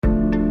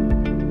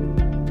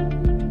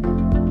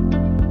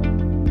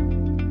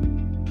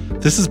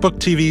This is Book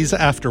TV's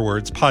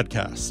Afterwards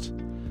podcast.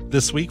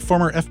 This week,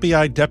 former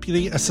FBI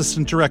Deputy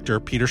Assistant Director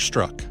Peter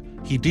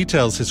Strzok. He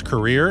details his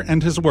career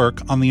and his work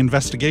on the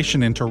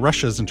investigation into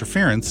Russia's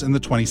interference in the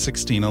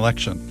 2016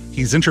 election.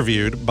 He's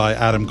interviewed by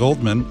Adam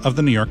Goldman of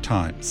The New York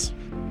Times.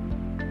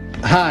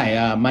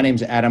 Hi, my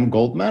name's Adam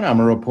Goldman. I'm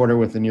a reporter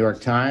with The New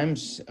York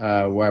Times,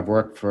 where I've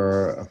worked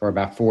for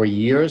about 4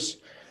 years.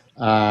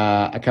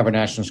 I cover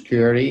national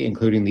security,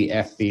 including the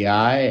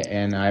FBI,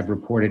 and I've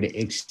reported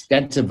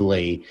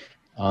extensively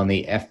on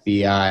the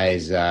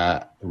FBI's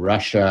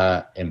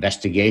Russia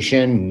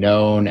investigation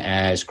known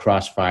as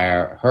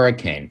Crossfire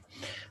Hurricane.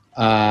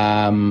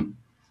 I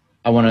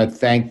want to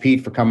thank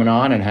Pete for coming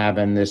on and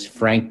having this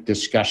frank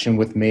discussion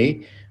with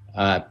me.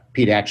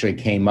 Pete actually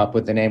came up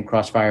with the name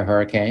Crossfire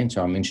Hurricane,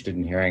 so I'm interested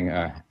in hearing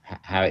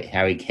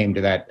how he came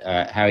to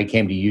that, how he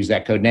came to use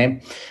that code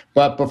name.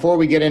 But before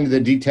we get into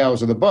the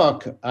details of the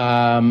book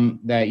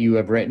that you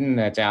have written,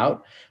 that's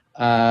out,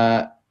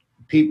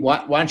 Pete,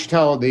 why don't you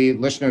tell the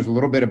listeners a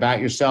little bit about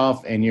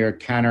yourself and your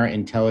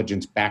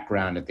counterintelligence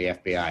background at the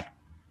FBI?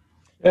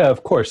 Yeah,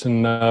 of course.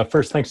 And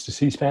first, thanks to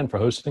C-SPAN for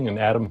hosting. And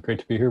Adam, great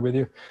to be here with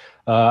you.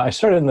 I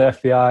started in the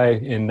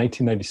FBI in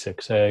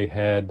 1996. I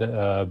had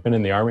been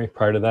in the Army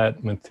prior to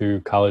that, went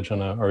through college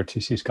on a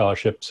ROTC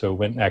scholarship, so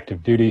went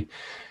active duty,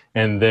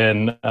 and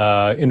then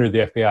entered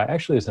the FBI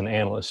actually as an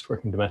analyst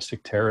working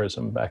domestic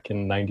terrorism back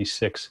in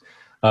 96.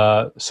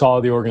 Saw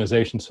the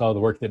organization, saw the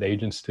work that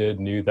agents did,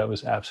 knew that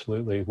was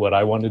absolutely what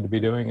I wanted to be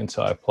doing. And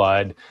so I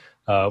applied,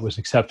 was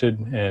accepted,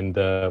 and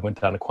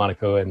went down to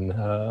Quantico in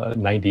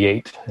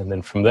 98. And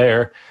then from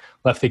there,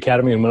 left the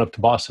academy and went up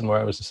to Boston, where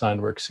I was assigned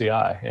to work CI,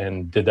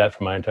 and did that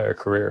for my entire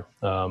career.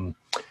 While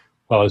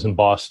I was in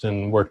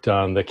Boston, worked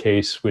on the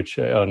case, which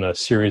on a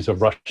series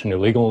of Russian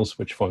illegals,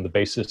 which formed the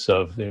basis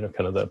of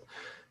kind of the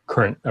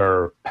current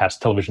or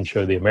past television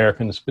show, The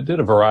Americans, but did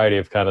a variety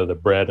of kind of the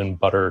bread and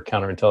butter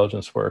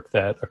counterintelligence work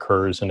that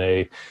occurs in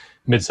a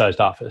mid-sized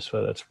office,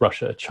 whether it's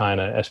Russia,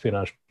 China,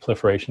 espionage,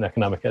 proliferation,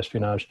 economic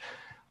espionage.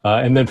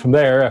 And then from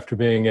there, after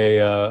being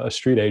a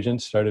street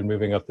agent, started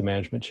moving up the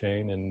management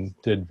chain and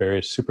did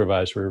various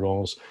supervisory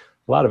roles.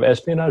 A lot of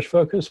espionage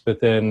focus,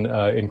 but then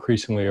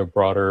increasingly a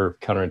broader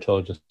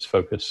counterintelligence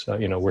focus,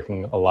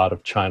 working a lot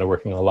of China,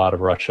 working a lot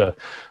of Russia,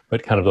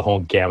 but kind of the whole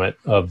gamut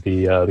of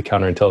the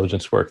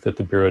counterintelligence work that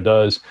the Bureau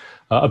does,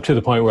 up to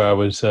the point where I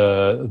was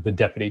the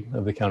deputy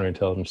of the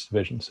counterintelligence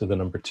division, so the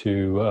number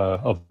 2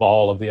 of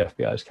all of the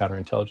FBI's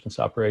counterintelligence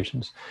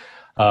operations.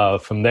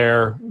 From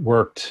there,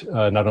 worked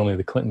not only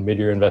the Clinton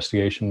mid-year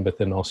investigation, but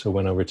then also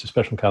went over to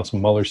Special Counsel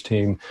Mueller's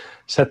team,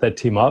 set that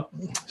team up,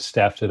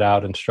 staffed it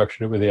out, and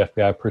structured it with the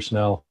FBI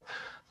personnel.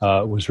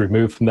 Was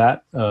removed from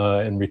that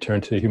and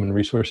returned to the Human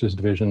Resources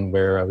Division,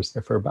 where I was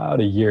there for about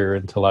a year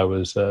until I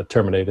was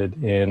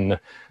terminated in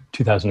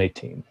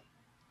 2018.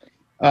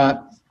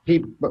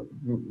 Pete,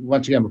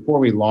 once again, before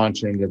we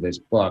launch into this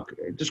book,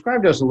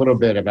 describe to us a little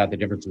bit about the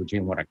difference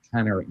between what a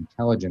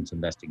counterintelligence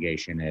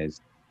investigation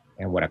is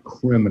and what a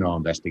criminal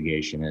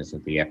investigation is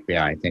at the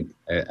FBI.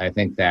 I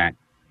think that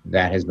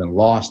has been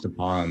lost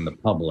upon the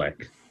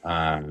public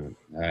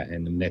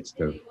in the midst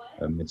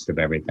of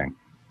everything.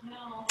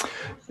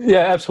 Yeah,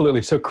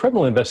 absolutely. So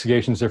criminal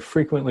investigations are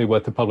frequently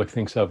what the public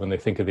thinks of when they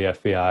think of the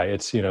FBI.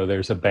 It's,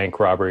 there's a bank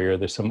robbery or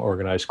there's some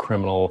organized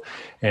criminal,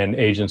 and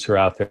agents are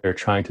out there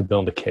trying to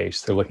build a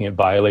case. They're looking at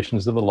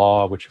violations of the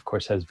law, which of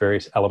course has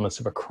various elements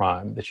of a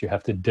crime that you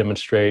have to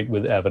demonstrate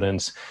with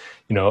evidence,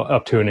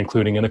 up to and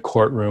including in a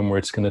courtroom where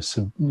it's going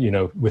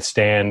to,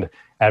 withstand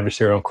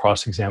adversarial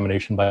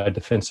cross-examination by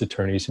defense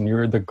attorneys.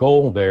 And the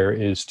goal there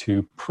is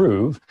to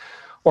prove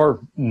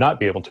or not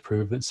be able to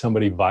prove that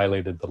somebody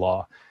violated the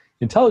law.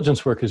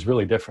 Intelligence work is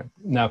really different.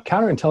 Now,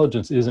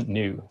 counterintelligence isn't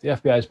new. The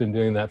FBI has been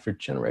doing that for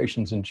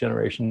generations and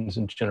generations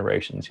and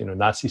generations.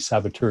 Nazi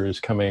saboteurs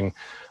coming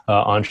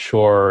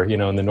onshore,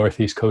 in the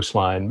Northeast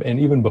coastline.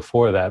 And even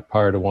before that,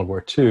 prior to World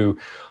War II,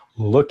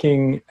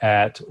 looking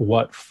at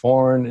what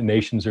foreign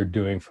nations are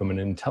doing from an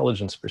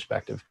intelligence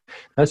perspective.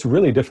 That's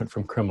really different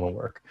from criminal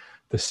work.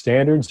 The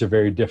standards are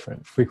very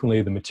different.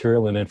 Frequently, the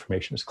material and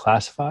information is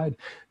classified.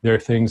 There are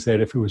things that,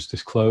 if it was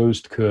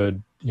disclosed,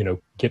 could,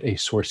 get a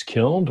source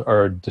killed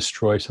or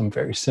destroy some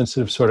very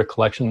sensitive sort of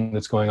collection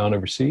that's going on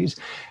overseas.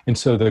 And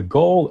so the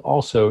goal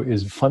also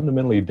is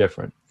fundamentally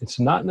different. It's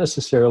not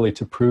necessarily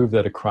to prove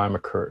that a crime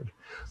occurred.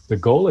 The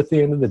goal at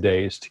the end of the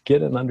day is to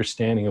get an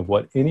understanding of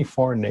what any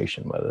foreign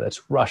nation, whether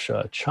that's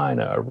Russia,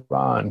 China,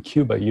 Iran,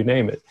 Cuba, you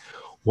name it,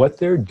 what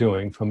they're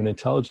doing from an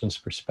intelligence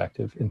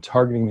perspective in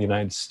targeting the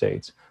United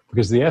States,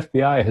 because the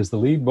FBI has the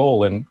lead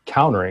role in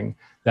countering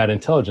that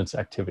intelligence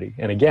activity.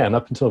 And again,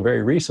 up until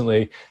very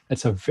recently,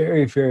 it's a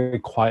very, very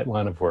quiet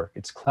line of work.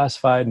 It's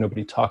classified,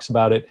 nobody talks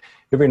about it.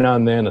 Every now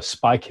and then a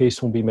spy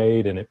case will be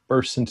made and it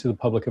bursts into the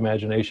public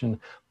imagination.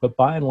 But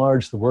by and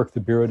large, the work the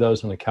Bureau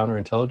does in the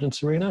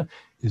counterintelligence arena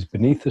is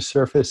beneath the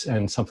surface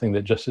and something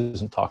that just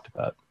isn't talked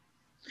about.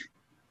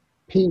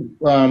 Pete,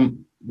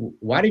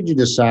 why did you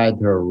decide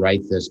to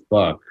write this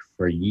book?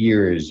 For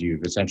years,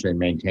 you've essentially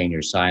maintained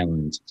your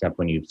silence, except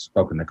when you've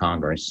spoken to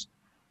Congress.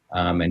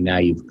 And now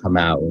you've come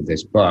out with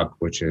this book,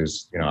 which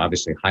is,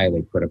 obviously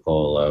highly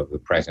critical of the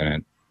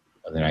president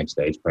of the United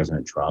States,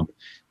 President Trump.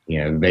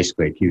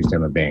 Basically accused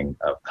him of being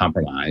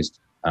compromised,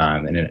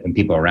 and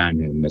people around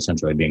him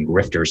essentially being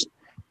grifters.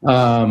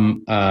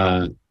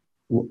 Why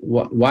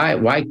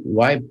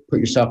put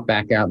yourself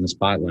back out in the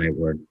spotlight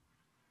where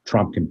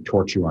Trump can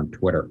torch you on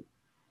Twitter?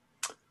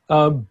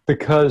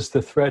 Because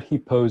the threat he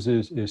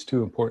poses is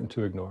too important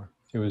to ignore.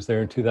 It was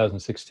there in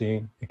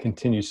 2016. It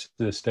continues to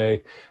this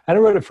day. And I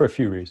wrote it for a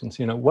few reasons.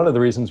 One of the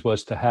reasons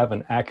was to have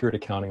an accurate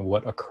accounting of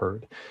what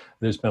occurred.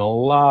 There's been a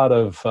lot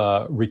of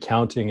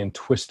recounting and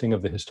twisting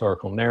of the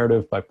historical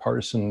narrative by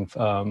partisan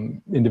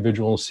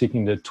individuals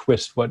seeking to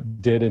twist what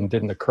did and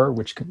didn't occur,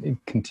 which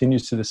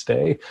continues to this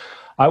day.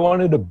 I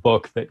wanted a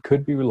book that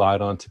could be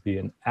relied on to be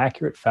an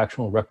accurate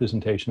factual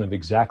representation of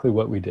exactly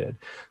what we did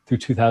through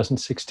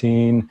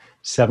 2016,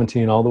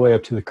 17, all the way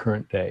up to the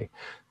current day.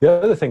 The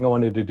other thing I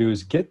wanted to do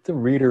is get the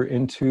reader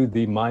into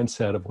the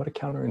mindset of what a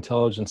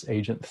counterintelligence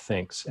agent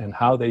thinks and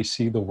how they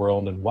see the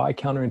world and why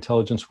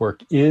counterintelligence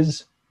work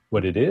is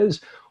what it is,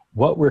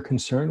 what we're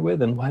concerned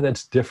with, and why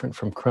that's different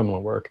from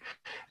criminal work.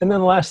 And then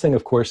the last thing,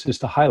 of course, is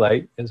to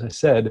highlight, as I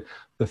said,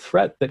 the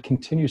threat that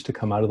continues to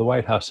come out of the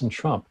White House and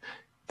Trump.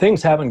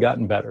 Things haven't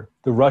gotten better.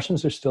 The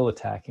Russians are still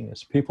attacking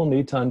us. People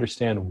need to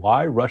understand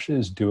why Russia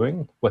is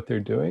doing what they're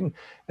doing,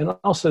 and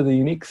also the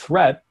unique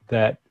threat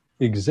that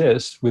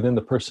exists within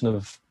the person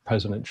of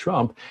President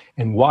Trump,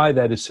 and why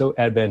that is so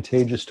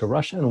advantageous to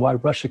Russia, and why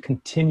Russia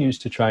continues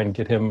to try and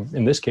get him,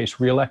 in this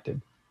case,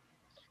 reelected.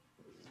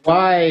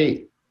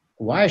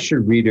 Why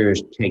should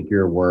readers take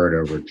your word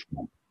over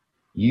Trump?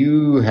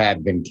 You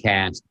have been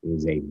cast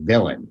as a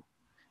villain,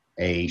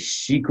 a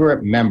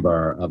secret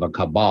member of a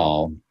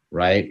cabal,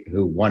 right,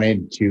 who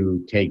wanted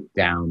to take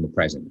down the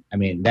president. I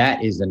mean,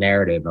 that is the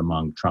narrative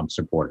among Trump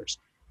supporters,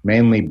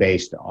 mainly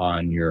based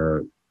on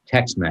your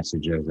text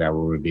messages that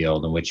were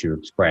revealed in which you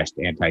expressed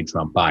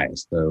anti-Trump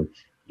bias. So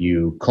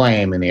you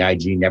claim, and the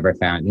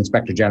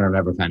Inspector General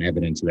never found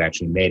evidence you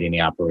actually made any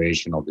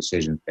operational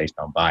decisions based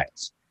on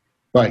bias.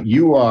 But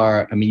you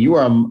are among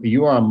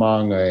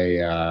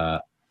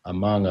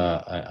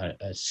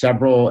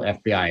several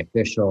FBI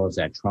officials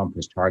that Trump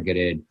has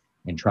targeted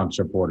and Trump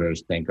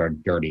supporters think are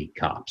dirty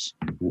cops.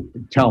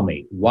 Tell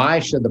me, why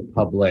should the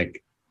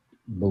public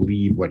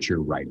believe what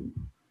you're writing?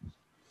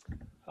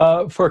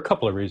 For a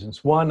couple of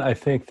reasons. One, I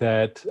think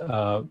that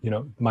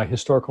my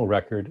historical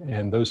record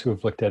and those who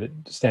have looked at it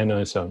stand on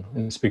its own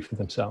and speak for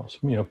themselves.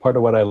 Part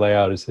of what I lay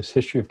out is this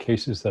history of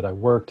cases that I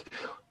worked,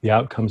 the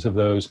outcomes of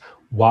those,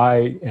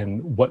 why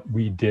and what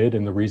we did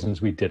and the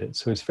reasons we did it.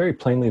 So it's very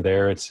plainly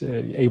there. It's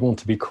able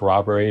to be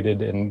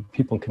corroborated and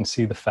people can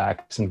see the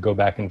facts and go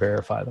back and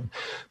verify them.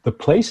 The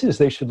places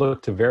they should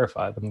look to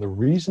verify them, the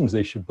reasons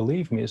they should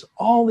believe me, is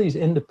all these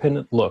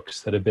independent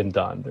looks that have been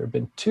done. There have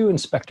been 2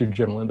 Inspector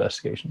General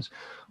investigations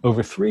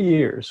over 3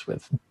 years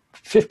with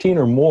 15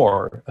 or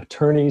more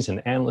attorneys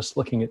and analysts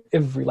looking at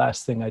every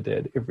last thing I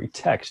did, every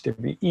text,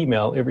 every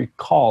email, every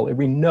call,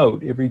 every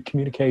note, every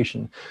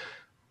communication,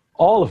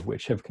 all of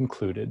which have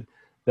concluded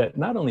that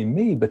not only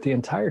me, but the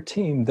entire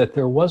team, that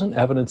there wasn't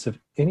evidence of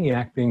any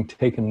act being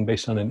taken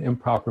based on an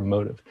improper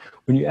motive.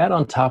 When you add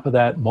on top of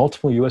that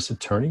multiple U.S.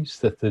 attorneys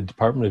that the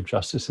Department of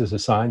Justice has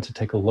assigned to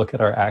take a look at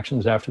our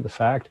actions after the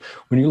fact,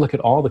 when you look at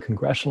all the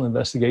congressional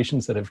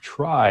investigations that have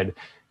tried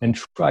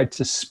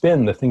to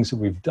spin the things that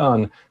we've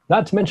done,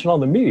 not to mention all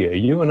the media,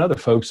 you and other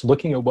folks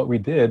looking at what we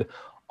did,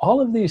 all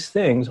of these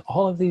things,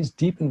 all of these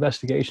deep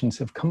investigations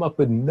have come up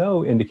with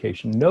no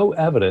indication, no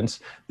evidence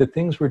that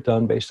things were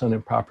done based on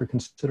improper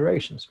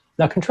considerations.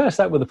 Now contrast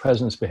that with the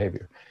president's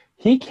behavior.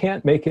 He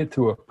can't make it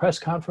through a press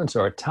conference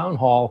or a town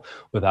hall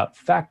without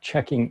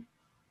fact-checking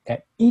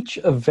at each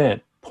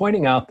event,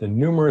 pointing out the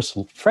numerous,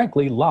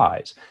 frankly,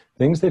 lies,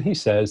 things that he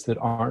says that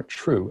aren't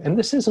true. And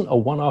this isn't a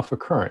one-off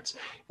occurrence.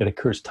 It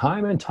occurs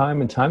time and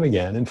time and time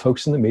again, and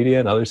folks in the media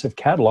and others have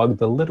cataloged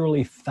the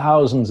literally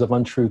thousands of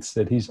untruths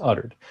that he's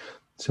uttered.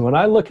 So when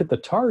I look at the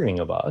targeting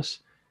of us,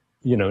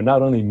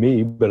 not only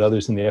me, but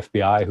others in the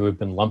FBI who have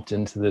been lumped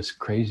into this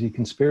crazy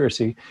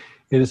conspiracy,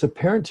 it is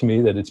apparent to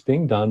me that it's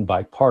being done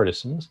by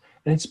partisans,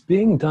 and it's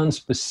being done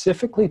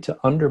specifically to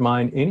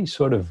undermine any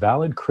sort of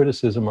valid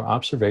criticism or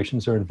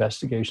observations or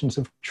investigations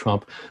of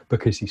Trump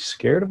because he's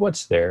scared of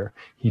what's there.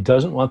 He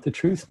doesn't want the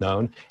truth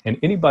known. And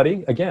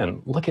anybody,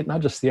 again, look at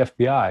not just the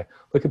FBI,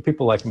 look at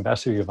people like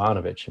Ambassador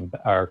Yovanovitch and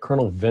our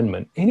Colonel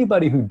Vindman.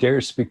 Anybody who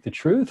dares speak the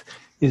truth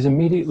is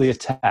immediately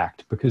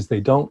attacked because they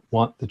don't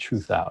want the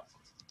truth out.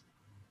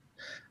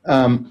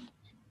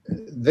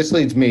 This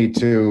leads me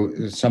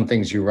to some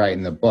things you write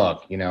in the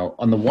book.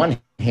 On the one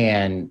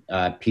hand,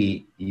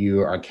 Pete,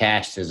 you are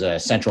cast as a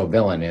central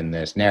villain in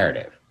this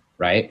narrative,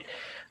 right?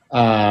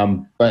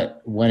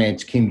 But when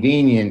it's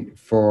convenient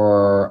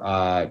for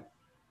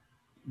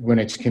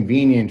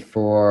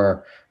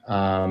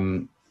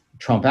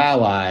Trump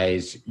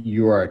allies,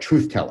 you are a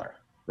truth teller,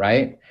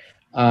 right?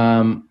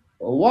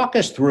 Walk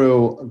us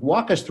through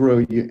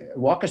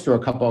a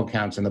couple of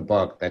accounts in the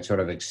book that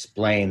sort of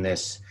explain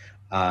this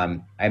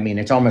I mean,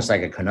 it's almost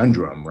like a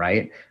conundrum,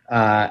 right?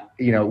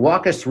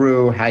 Walk us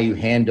through how you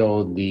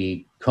handled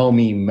the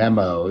Comey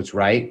memos,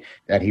 right,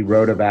 that he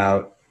wrote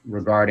about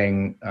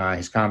regarding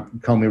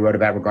Comey wrote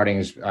about regarding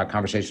his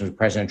conversations with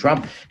President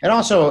Trump, and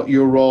also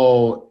your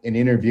role in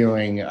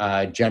interviewing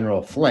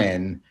General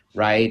Flynn,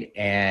 right,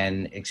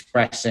 and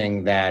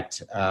expressing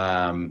that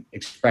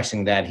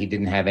he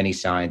didn't have any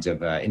signs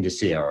of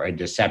indicia or a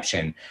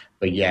deception,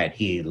 but yet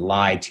he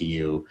lied to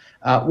you.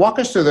 Walk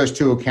us through those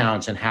two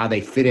accounts and how they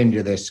fit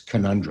into this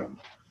conundrum.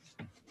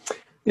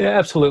 Yeah,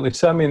 absolutely.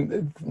 So, I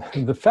mean,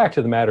 the fact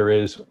of the matter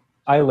is,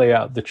 I lay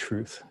out the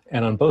truth.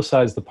 And on both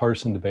sides of the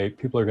partisan debate,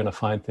 people are going to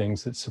find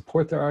things that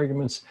support their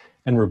arguments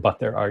and rebut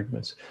their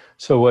arguments.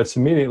 So what's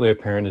immediately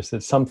apparent is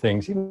that some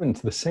things, even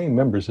to the same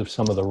members of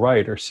some of the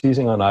right, are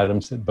seizing on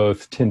items that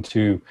both tend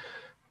to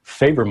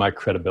favor my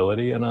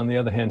credibility and on the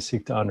other hand,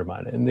 seek to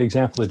undermine it. In the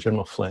example of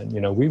General Flynn,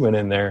 we went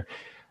in there,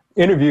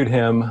 interviewed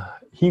him.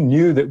 He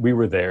knew that we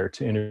were there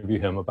to interview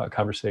him about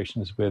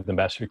conversations with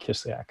Ambassador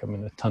Kislyak. I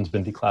mean, a ton's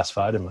been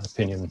declassified, in my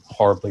opinion,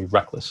 horribly,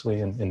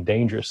 recklessly, and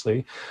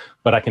dangerously.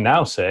 But I can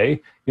now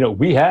say,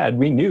 we had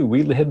reviewed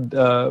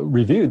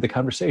the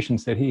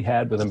conversations that he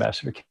had with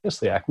Ambassador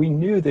Kislyak. We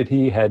knew that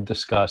he had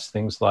discussed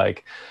things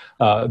like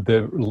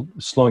the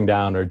slowing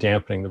down or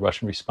dampening the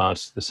Russian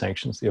response to the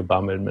sanctions the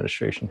Obama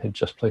administration had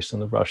just placed on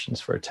the Russians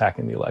for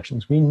attacking the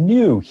elections. We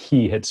knew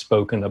he had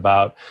spoken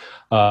about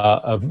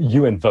a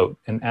UN vote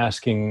and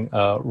asking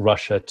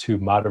Russia to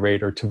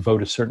moderate or to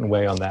vote a certain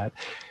way on that.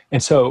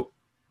 And so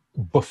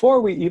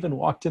before we even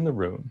walked in the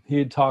room, he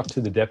had talked to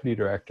the deputy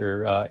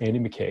director, Andy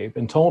McCabe,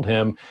 and told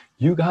him,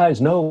 you guys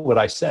know what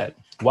I said.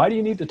 Why do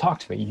you need to talk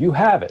to me? You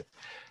have it.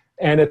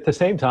 And at the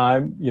same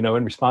time,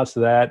 in response to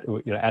that,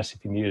 asked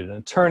if he needed an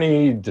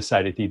attorney,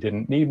 decided he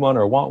didn't need one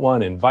or want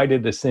one,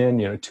 invited us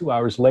in, 2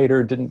 hours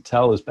later, didn't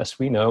tell, as best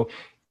we know,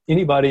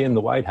 anybody in the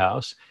White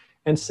House,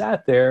 and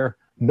sat there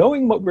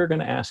knowing what we were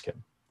going to ask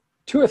him.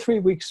 2 or 3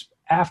 weeks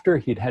after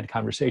he'd had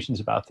conversations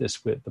about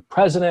this with the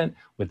president,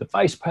 with the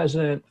vice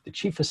president, with the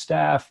chief of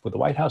staff, with the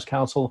White House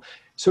counsel.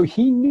 So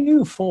he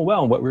knew full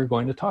well what we were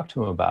going to talk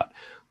to him about.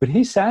 But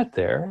he sat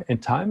there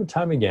and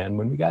time again,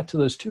 when we got to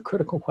those two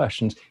critical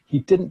questions, he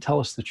didn't tell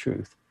us the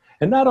truth.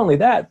 And not only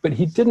that, but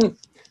he didn't.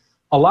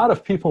 A lot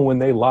of people, when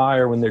they lie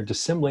or when they're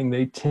dissembling,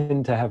 they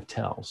tend to have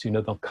tells.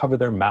 They'll cover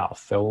their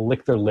mouth, they'll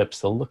lick their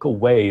lips, they'll look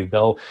away,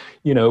 they'll,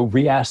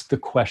 re-ask the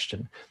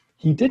question.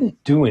 He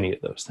didn't do any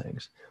of those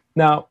things.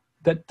 Now,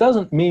 that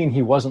doesn't mean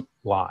he wasn't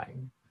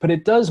lying, but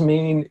it does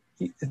mean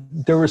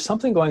there was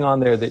something going on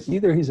there that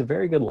either he's a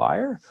very good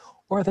liar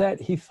or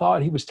that he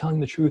thought he was telling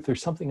the truth or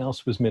something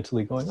else was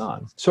mentally going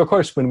on. So, of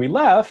course, when we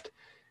left,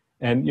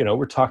 and,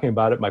 we're talking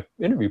about it, my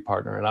interview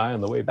partner and I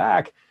on the way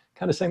back,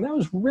 kind of saying that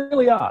was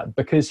really odd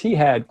because he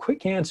had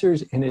quick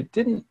answers and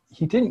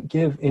he didn't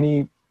give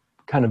any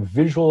kind of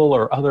visual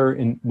or other,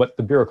 in what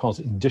the Bureau calls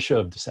indicia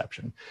of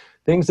deception,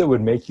 things that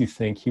would make you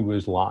think he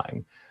was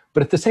lying.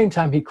 But at the same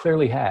time, he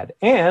clearly had.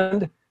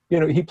 And,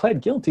 he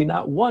pled guilty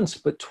not once,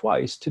 but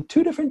twice to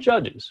 2 different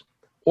judges,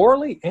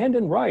 orally and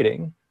in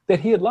writing, that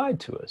he had lied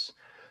to us.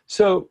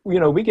 So,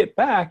 we get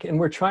back and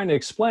we're trying to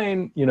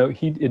explain,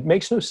 it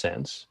makes no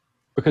sense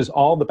because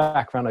all the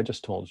background I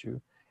just told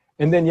you.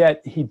 And then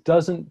yet he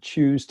doesn't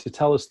choose to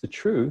tell us the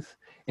truth.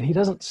 And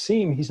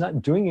he's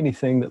not doing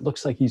anything that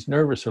looks like he's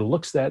nervous or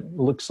looks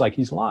like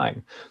he's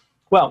lying.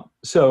 Well,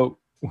 so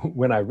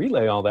when I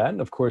relay all that, and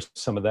of course,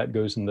 some of that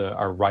goes into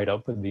our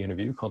write-up of the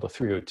interview called the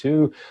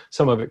 302.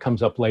 Some of it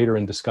comes up later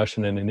in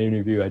discussion in an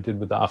interview I did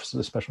with the Office of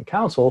the Special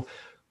Counsel.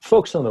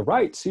 Folks on the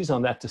right seize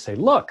on that to say,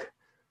 look,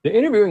 the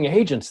interviewing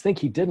agents think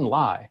he didn't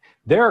lie.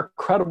 They're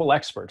credible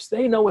experts.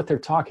 They know what they're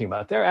talking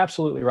about. They're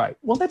absolutely right.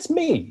 Well, that's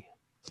me.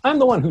 I'm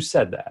the one who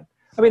said that.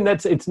 I mean,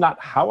 it's not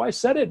how I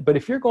said it, but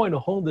if you're going to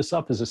hold this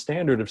up as a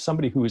standard of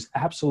somebody who is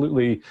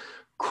absolutely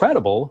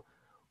credible,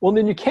 well,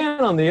 then you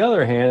can, on the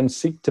other hand,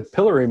 seek to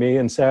pillory me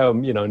and say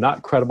I'm,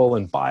 not credible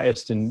and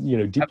biased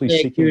and, deeply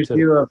seeking to...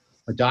 You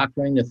of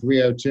doctoring the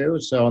 302.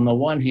 So on the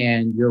one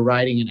hand, you're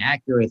writing an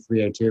accurate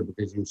 302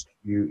 because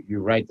you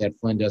write that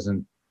Flynn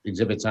doesn't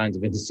exhibit signs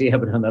of indicia,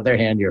 but on the other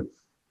hand, you're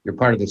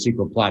part of the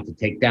secret plot to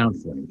take down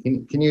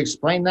Flynn. Can you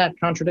explain that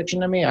contradiction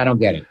to me? I don't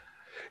get it.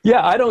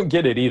 Yeah, I don't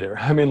get it either.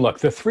 I mean, look,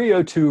 the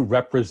 302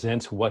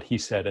 represents what he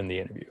said in the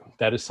interview.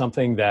 That is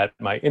something that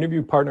my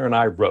interview partner and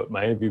I wrote.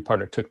 My interview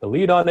partner took the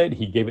lead on it.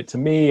 He gave it to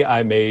me.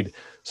 I made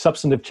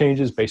substantive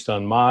changes based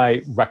on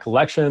my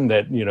recollection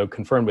that,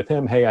 confirmed with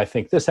him, hey, I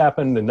think this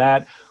happened and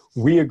that.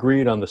 We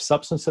agreed on the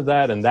substance of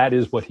that, and that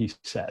is what he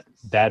said.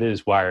 That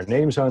is why our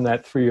names are on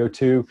that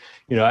 302.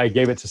 I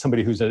gave it to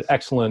somebody who's an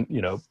excellent,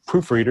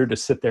 proofreader to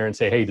sit there and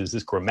say, hey, does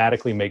this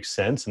grammatically make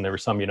sense? And there were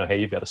some,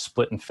 hey, you've got a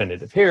split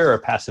infinitive here or a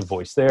passive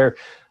voice there.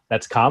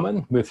 That's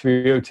common with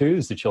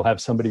 302s, that you'll have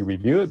somebody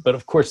review it. But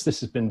of course, this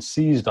has been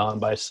seized on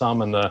by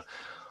some on the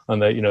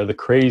the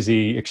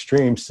crazy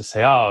extremes to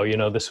say,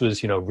 oh, this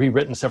was,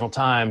 rewritten several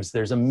times.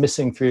 There's a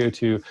missing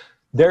 302.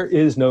 There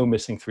is no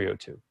missing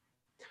 302.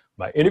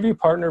 My interview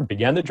partner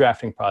began the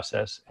drafting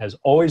process, as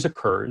always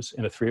occurs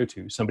in a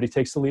 302. Somebody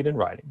takes the lead in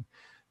writing.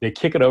 They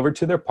kick it over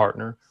to their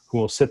partner, who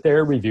will sit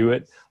there, review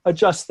it,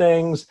 adjust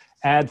things,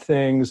 add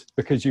things,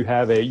 because you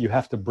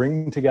have to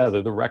bring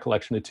together the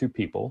recollection of two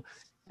people.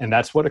 And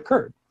that's what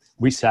occurred.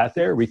 We sat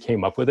there, we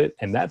came up with it,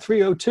 and that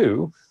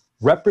 302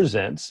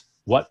 represents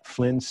what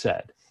Flynn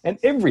said. And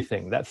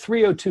everything, that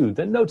 302,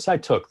 the notes I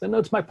took, the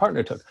notes my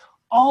partner took,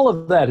 all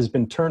of that has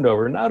been turned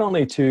over not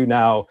only to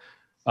now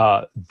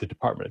the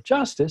Department of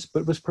Justice,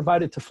 but was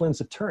provided to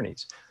Flynn's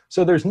attorneys.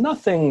 So there's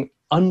nothing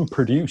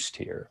unproduced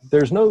here.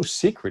 There's no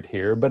secret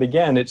here. But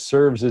again, it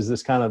serves as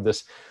this kind of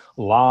this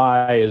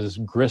lie, as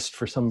grist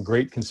for some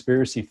great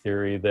conspiracy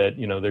theory that,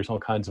 there's all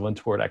kinds of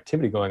untoward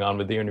activity going on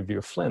with the interview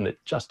of Flynn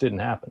that just didn't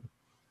happen.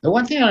 The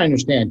one thing I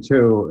understand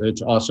too,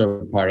 it's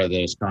also part of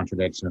this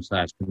contradiction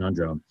 /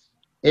 conundrum.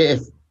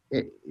 If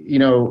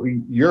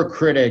your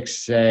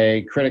critics of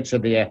the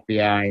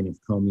FBI and of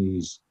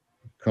Comey's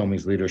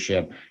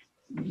leadership,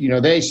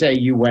 they say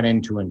you went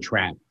in to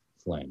entrap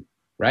Flynn,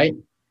 right?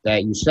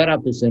 That you set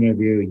up this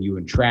interview and you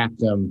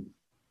entrapped him.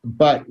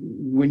 But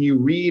when you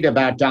read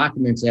about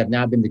documents that have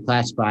now been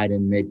declassified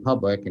and made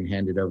public and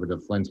handed over to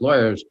Flynn's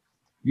lawyers,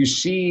 you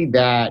see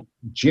that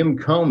Jim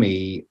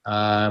Comey,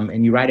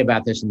 and you write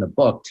about this in the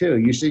book too,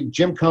 you see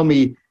Jim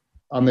Comey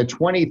on the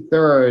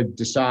 23rd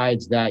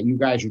decides that you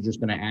guys are just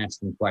going to ask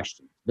them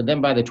questions. But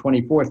then by the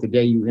 24th, the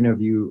day you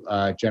interview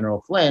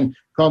General Flynn,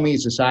 Comey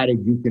has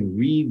decided you can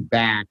read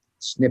back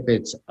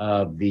snippets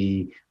of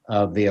the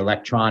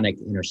electronic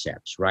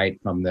intercepts, right,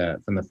 from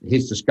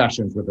his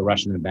discussions with the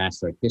Russian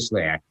ambassador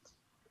Kislyak.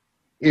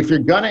 If you're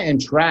going to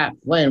entrap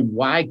Flynn,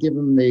 why give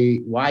him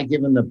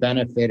the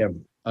benefit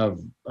of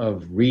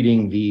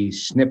reading the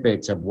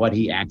snippets of what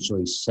he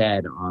actually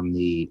said on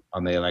the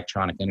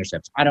electronic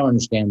intercepts? I don't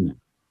understand that.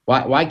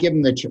 Why give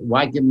him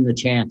the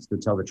chance to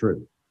tell the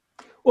truth?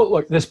 Well,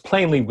 look, this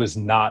plainly was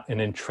not an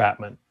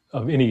entrapment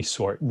of any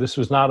sort. This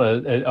was not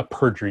a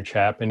perjury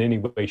trap in any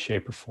way,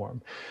 shape, or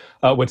form.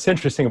 What's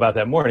interesting about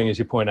that morning, as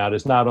you point out,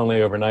 is not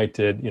only overnight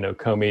did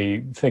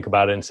Comey think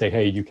about it and say,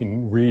 hey, you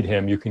can read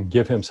him, you can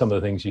give him some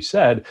of the things you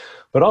said,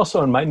 but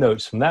also in my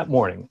notes from that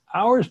morning,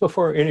 hours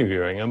before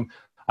interviewing him,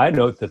 I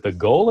note that the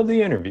goal of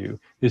the interview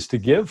is to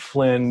give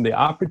Flynn the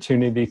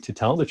opportunity to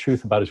tell the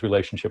truth about his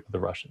relationship with the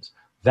Russians.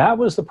 That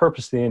was the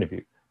purpose of the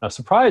interview. Now,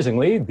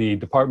 surprisingly, the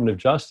Department of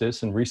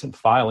Justice in recent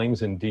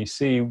filings in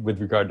D.C. with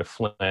regard to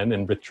Flynn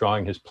and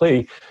withdrawing his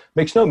plea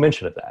makes no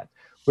mention of that,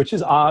 which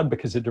is odd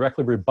because it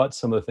directly rebuts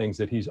some of the things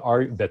that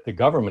that the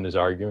government is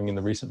arguing in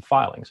the recent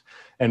filings,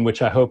 and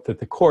which I hope that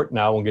the court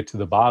now will get to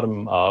the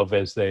bottom of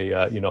as they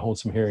hold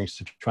some hearings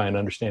to try and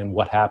understand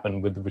what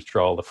happened with the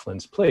withdrawal of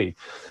Flynn's plea.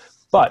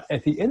 But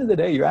at the end of the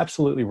day, you're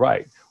absolutely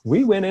right.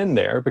 We went in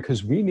there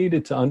because we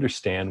needed to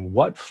understand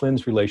what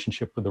Flynn's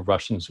relationship with the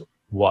Russians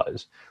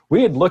was.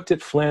 We had looked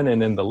at Flynn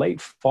and in the late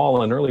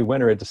fall and early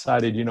winter had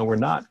decided, we're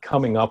not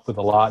coming up with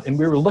a lot. And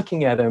we were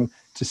looking at him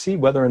to see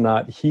whether or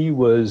not he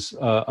was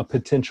a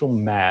potential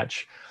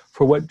match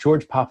for what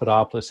George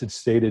Papadopoulos had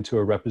stated to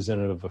a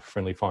representative of a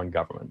friendly foreign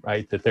government,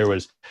 right? That there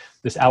was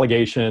this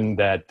allegation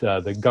that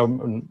the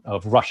government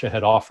of Russia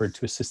had offered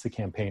to assist the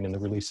campaign in the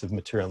release of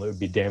material that would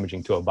be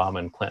damaging to Obama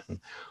and Clinton.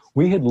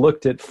 We had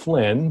looked at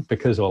Flynn,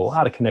 because of a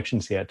lot of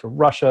connections he had to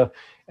Russia,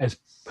 as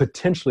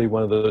potentially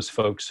one of those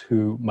folks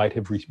who might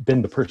have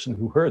been the person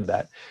who heard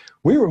that.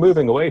 We were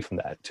moving away from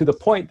that to the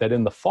point that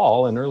in the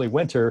fall and early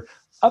winter,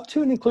 up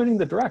to and including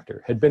the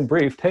director, had been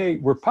briefed, hey,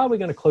 we're probably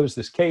going to close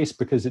this case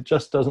because it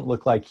just doesn't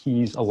look like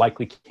he's a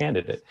likely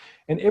candidate.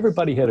 And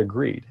everybody had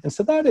agreed. And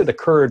so that had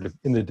occurred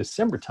in the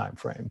December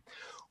timeframe.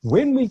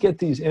 When we get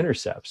these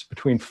intercepts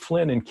between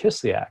Flynn and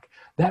Kislyak,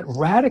 that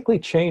radically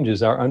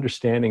changes our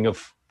understanding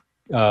of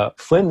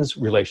Flynn's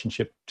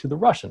relationship to the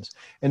Russians.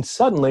 And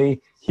suddenly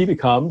he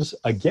becomes,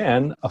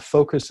 again, a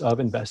focus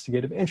of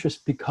investigative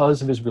interest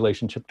because of his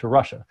relationship to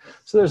Russia.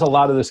 So there's a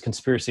lot of this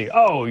conspiracy.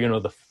 Oh,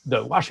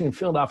 the Washington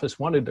field office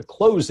wanted to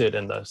close it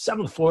and the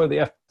 7th floor of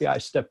the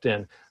FBI stepped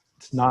in.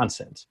 It's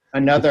nonsense.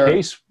 Pete,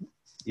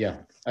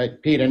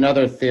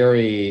 another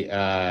theory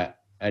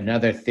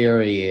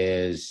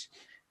is,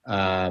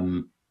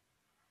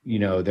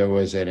 there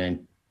was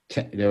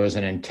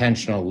an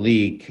intentional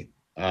leak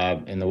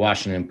in the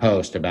Washington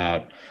Post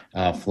about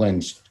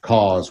Flynn's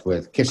calls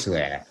with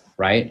Kislyak,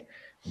 right?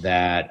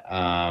 That,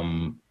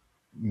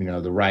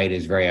 the right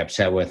is very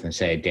upset with and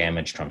say it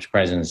damaged Trump's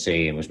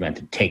presidency and was meant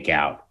to take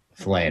out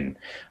Flynn,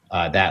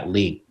 that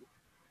leak.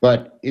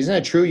 But isn't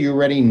it true you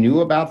already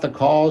knew about the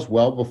calls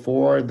well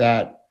before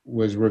that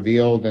was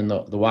revealed in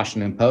the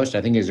Washington Post?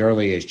 I think as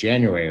early as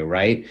January,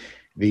 right?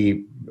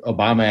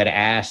 Obama had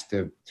asked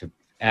to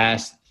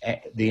ask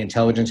the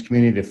intelligence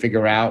community to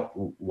figure out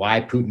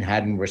why Putin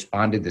hadn't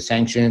responded to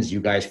sanctions.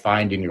 You guys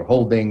find in your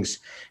holdings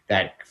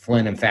that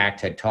Flynn, in fact,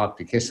 had talked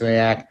to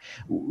Kislyak.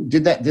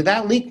 Did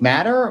that leak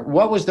matter?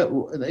 What was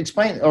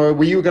explain, or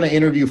were you going to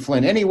interview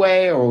Flynn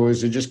anyway, or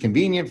was it just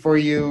convenient for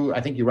you?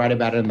 I think you write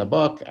about it in the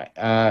book.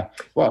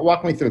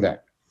 Walk me through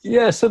that.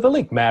 Yeah, so the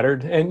leak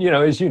mattered. And,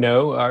 as you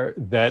know,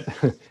 that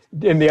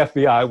in the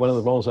FBI, one of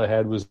the roles I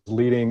had was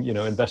leading,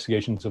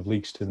 investigations of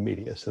leaks to the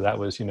media. So that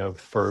was,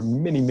 for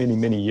many, many,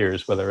 many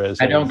years, whether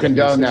as I don't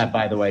condone that,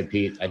 by the way,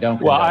 Pete. I don't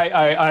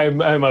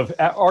condone I'm an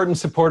ardent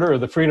supporter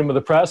of the freedom of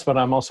the press, but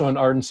I'm also an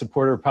ardent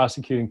supporter of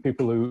prosecuting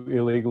people who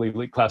illegally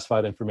leak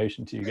classified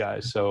information to you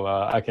guys. So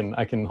I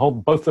can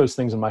hold both those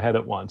things in my head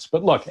at once.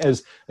 But look,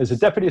 as a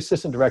deputy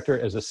assistant director,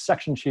 as a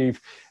section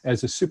chief,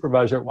 as a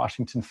supervisor at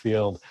Washington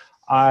Field,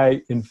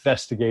 I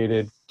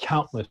investigated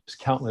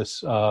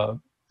countless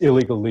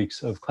illegal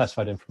leaks of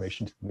classified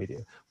information to the media.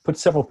 Put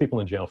several people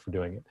in jail for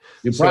doing it.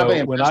 You probably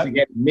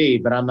investigated me,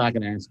 but I'm not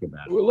going to ask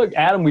about it. Look,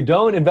 Adam, we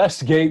don't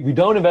investigate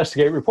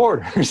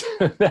reporters.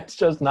 That's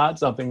just not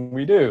something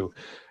we do.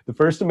 The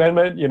First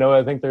Amendment,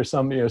 I think there's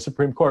some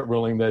Supreme Court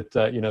ruling that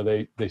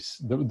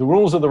the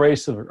rules of the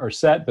race are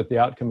set, but the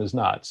outcome is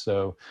not.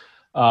 So.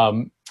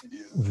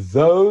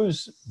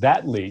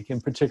 That leak, in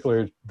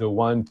particular, the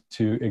one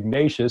to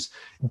Ignatius,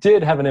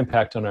 did have an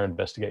impact on our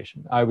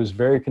investigation. I was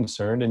very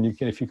concerned, and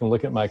if you can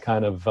look at my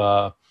kind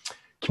of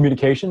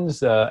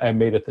communications I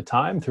made at the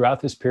time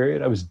throughout this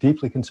period, I was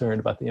deeply concerned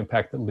about the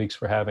impact that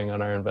leaks were having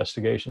on our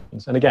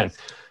investigations. And again,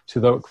 to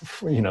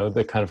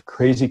the kind of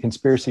crazy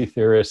conspiracy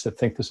theorists that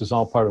think this is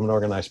all part of an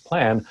organized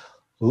plan,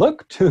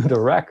 look to the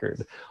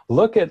record.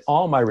 Look at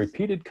all my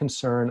repeated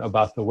concern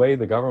about the way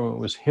the government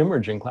was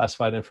hemorrhaging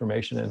classified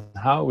information and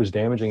how it was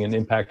damaging and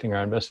impacting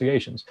our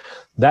investigations.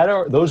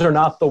 Those are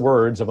not the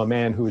words of a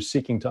man who is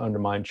seeking to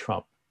undermine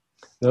Trump.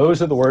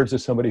 Those are the words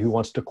of somebody who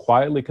wants to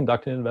quietly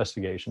conduct an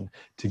investigation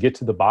to get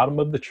to the bottom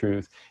of the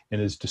truth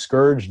and is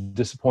discouraged,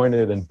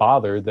 disappointed, and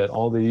bothered that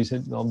all these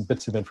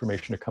bits of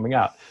information are coming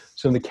out.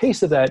 So in the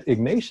case of that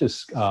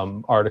Ignatius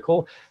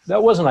article,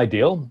 that wasn't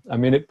ideal. I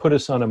mean, it put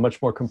us on a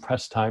much more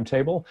compressed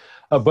timetable.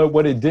 But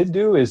what it did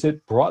do is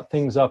it brought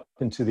things up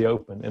into the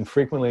open. And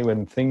frequently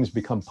when things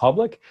become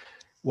public,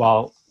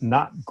 while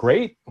not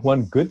great,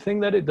 one good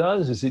thing that it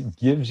does is it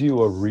gives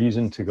you a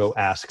reason to go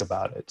ask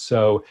about it.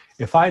 So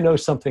if I know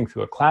something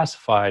through a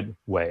classified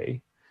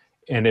way,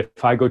 and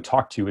if I go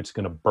talk to you, it's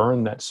going to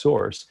burn that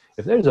source.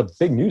 If there's a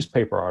big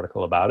newspaper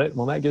article about it,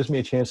 well, that gives me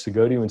a chance to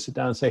go to you and sit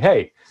down and say,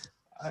 hey,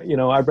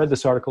 I read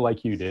this article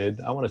like you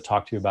did. I want to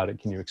talk to you about it.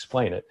 Can you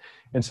explain it?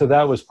 And so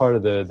that was part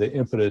of the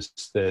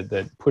impetus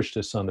that pushed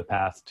us on the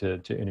path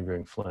to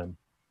interviewing Flynn.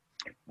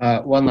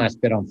 One last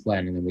bit on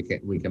Flynn, and then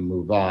we can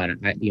move on.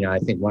 I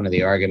think one of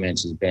the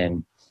arguments has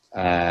been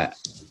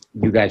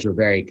you guys were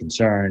very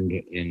concerned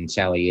in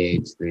Sally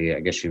Yates,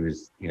 I guess she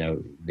was,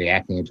 the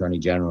acting attorney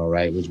general,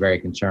 right, was very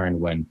concerned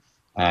when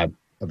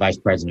Vice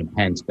President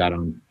Pence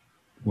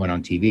went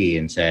on TV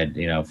and said,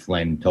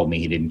 Flynn told me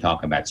he didn't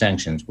talk about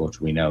sanctions,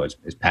 which we know is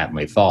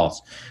patently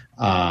false.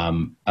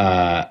 When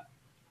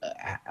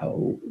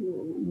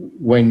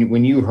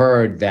you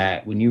heard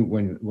that,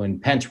 when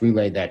Pence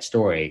relayed that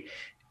story,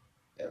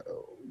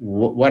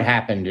 what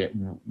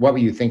happened? What were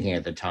you thinking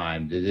at the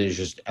time? Did it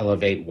just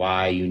elevate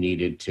why you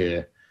needed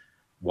to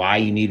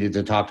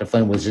talk to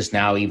Flynn? Was this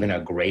now even a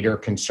greater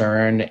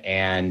concern?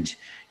 And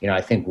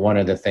I think one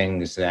of the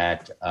things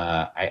that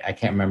I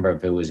can't remember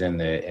if it was in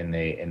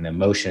the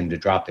motion to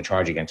drop the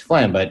charge against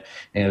Flynn, but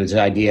it was an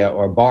idea,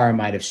 or Barr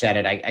might have said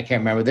it. I can't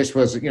remember. This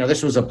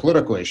was a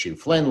political issue.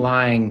 Flynn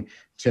lying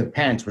to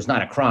Pence was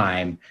not a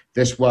crime.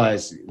 This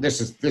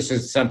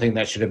is something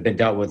that should have been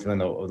dealt with in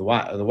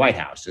the White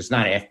House. It's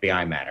not an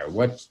FBI matter.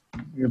 Put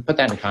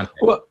that in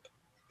context. Well,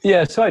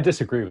 yeah, so I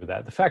disagree with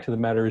that. The fact of the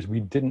matter is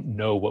we didn't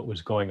know what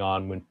was going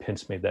on when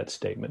Pence made that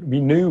statement. We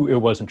knew it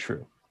wasn't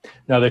true.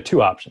 Now, there are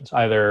two options.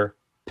 Either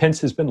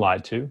Pence has been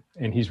lied to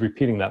and he's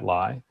repeating that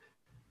lie,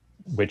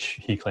 which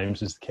he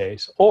claims is the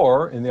case,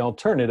 or in the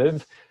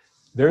alternative,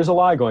 there's a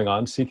lie going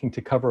on seeking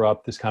to cover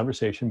up this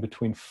conversation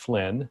between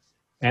Flynn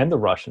and the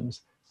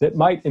Russians that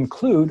might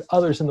include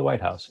others in the White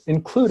House,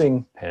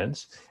 including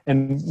Pence,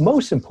 and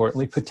most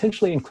importantly,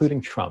 potentially including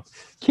Trump.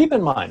 Keep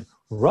in mind,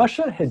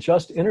 Russia had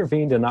just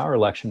intervened in our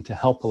election to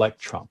help elect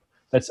Trump.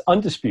 That's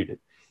undisputed.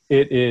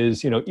 It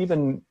is,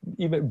 even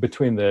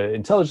between the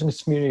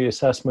intelligence community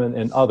assessment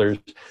and others,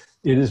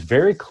 it is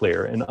very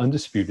clear and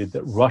undisputed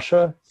that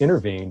Russia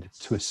intervened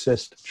to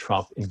assist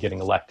Trump in getting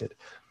elected.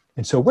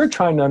 And so we're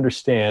trying to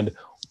understand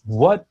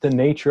what the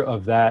nature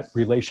of that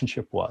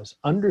relationship was,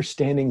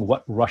 understanding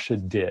what Russia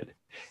did.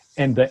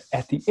 And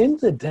at the end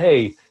of the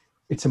day,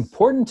 it's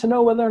important to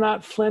know whether or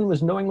not Flynn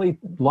was knowingly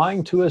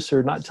lying to us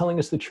or not telling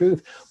us the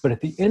truth. But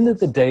at the end of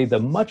the day, the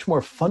much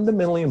more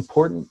fundamentally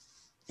important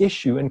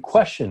issue and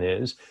question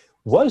is,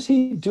 was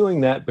he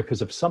doing that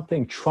because of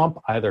something Trump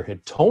either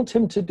had told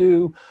him to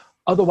do,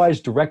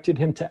 otherwise directed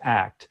him to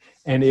act?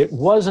 And it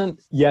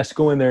wasn't, yes,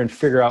 go in there and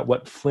figure out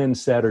what Flynn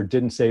said or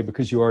didn't say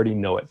because you already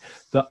know it.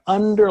 The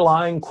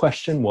underlying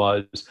question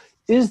was,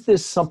 is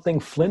this something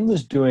Flynn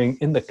was doing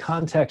in the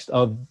context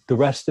of the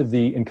rest of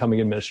the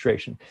incoming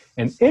administration?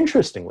 And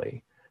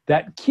interestingly,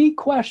 that key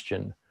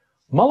question,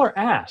 Mueller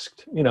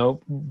asked,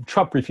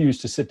 Trump refused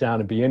to sit down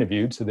and be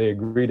interviewed, so they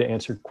agreed to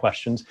answer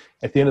questions.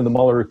 At the end of the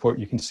Mueller report,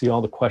 you can see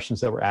all the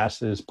questions that were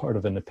asked as part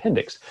of an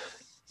appendix.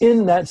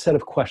 in that set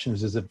of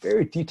questions is a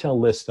very detailed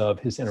list of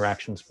his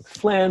interactions with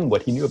Flynn,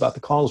 what he knew about the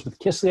calls with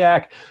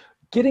Kislyak,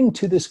 getting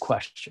to this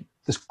question,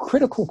 this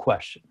critical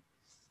question.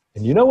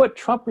 And you know what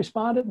Trump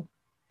responded?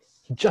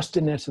 He just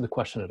didn't answer the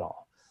question at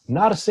all.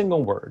 Not a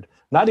single word,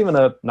 not even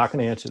a, not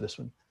going to answer this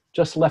one,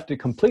 just left it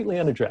completely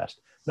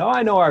unaddressed. Now,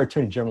 I know our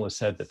Attorney General has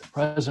said that the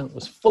president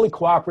was fully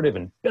cooperative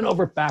and bent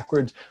over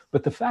backwards,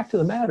 but the fact of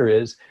the matter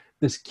is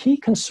this key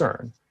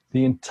concern,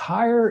 the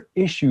entire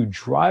issue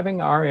driving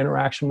our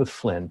interaction with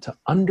Flynn to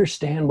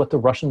understand what the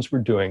Russians were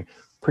doing,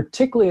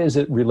 particularly as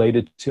it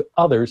related to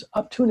others,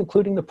 up to and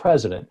including the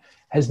president,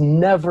 has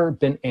never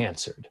been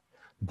answered.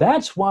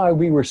 That's why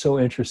we were so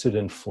interested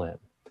in Flynn.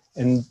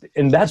 And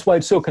that's why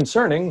it's so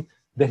concerning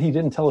that he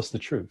didn't tell us the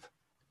truth.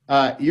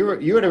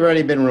 You had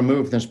already been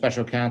removed from the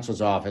special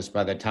counsel's office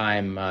by the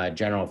time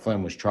General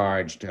Flynn was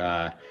charged,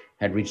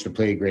 had reached a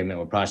plea agreement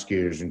with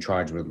prosecutors and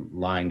charged with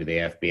lying to the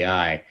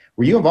FBI.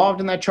 Were you involved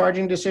in that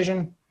charging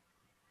decision?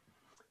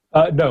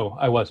 No,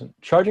 I wasn't.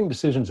 Charging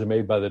decisions are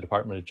made by the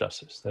Department of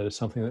Justice. That is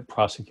something that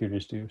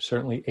prosecutors do.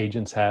 Certainly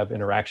agents have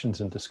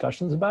interactions and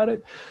discussions about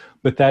it,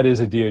 but that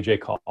is a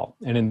DOJ call.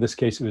 And in this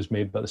case, it was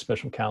made by the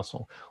special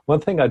counsel. One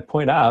thing I'd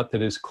point out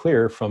that is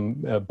clear from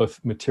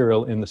both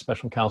material in the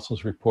special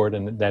counsel's report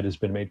and that has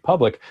been made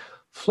public,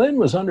 Flynn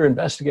was under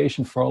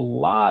investigation for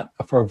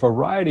a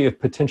variety of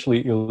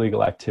potentially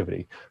illegal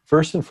activity.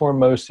 First and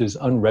foremost is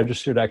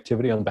unregistered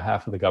activity on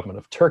behalf of the government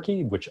of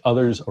Turkey, which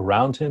others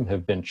around him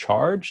have been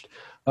charged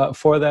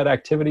for that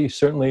activity,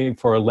 certainly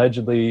for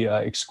allegedly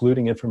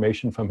excluding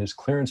information from his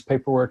clearance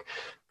paperwork.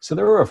 So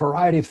there are a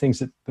variety of things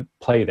that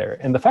play there.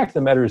 And the fact of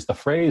the matter is the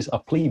phrase, a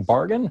plea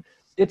bargain,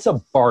 it's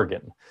a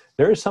bargain.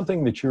 There is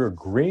something that you're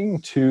agreeing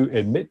to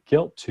admit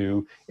guilt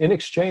to in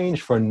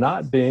exchange for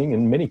not being,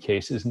 in many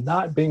cases,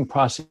 not being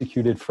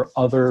prosecuted for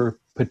other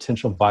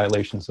potential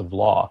violations of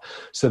law.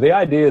 So the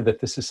idea that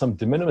this is some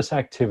de minimis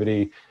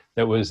activity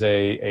that was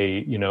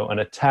an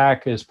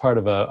attack as part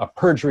of a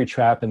perjury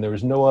trap and there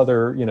was no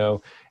other,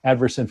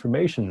 adverse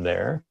information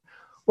there.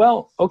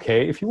 Well,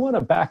 okay, if you want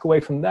to back away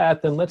from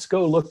that, then let's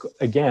go look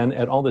again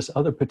at all this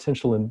other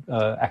potential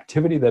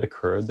activity that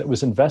occurred that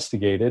was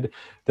investigated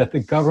that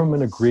the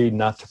government agreed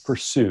not to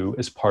pursue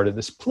as part of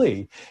this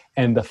plea.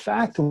 And the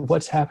fact of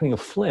what's happening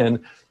with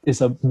Flynn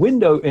is a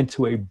window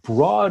into a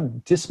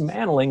broad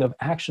dismantling of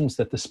actions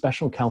that the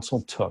special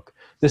counsel took.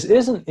 This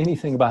isn't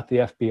anything about the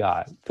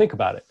FBI. Think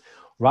about it.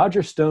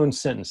 Roger Stone's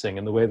sentencing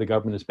and the way the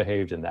government has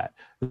behaved in that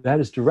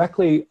is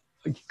directly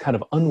kind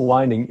of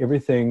unwinding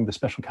everything the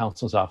special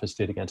counsel's office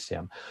did against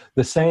him.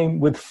 The same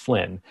with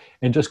Flynn,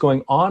 and just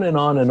going on and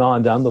on and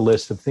on down the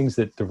list of things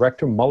that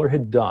Director Mueller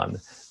had done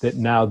that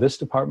now this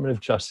Department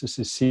of Justice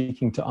is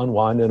seeking to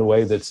unwind in a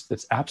way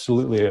that's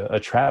absolutely a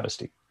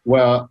travesty.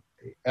 Well,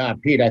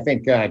 Pete, I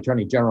think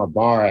Attorney General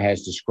Barr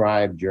has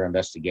described your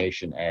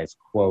investigation as,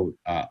 quote,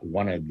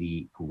 one of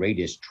the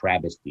greatest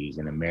travesties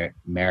in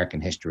American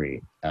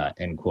history,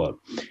 end quote,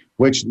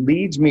 which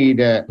leads me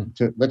to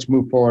let's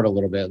move forward a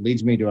little bit. It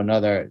leads me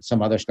to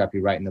some other stuff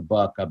you write in the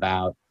book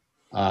about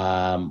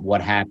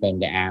what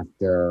happened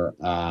after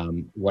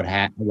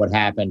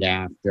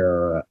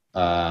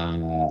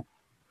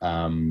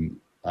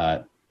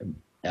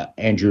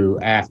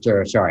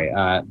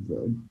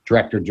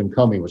Director Jim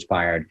Comey was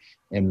fired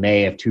in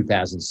May of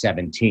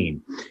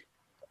 2017.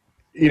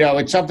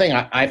 It's something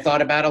I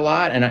thought about a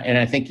lot, and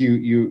I think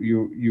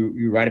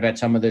you write about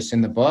some of this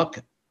in the book.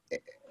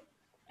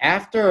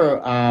 After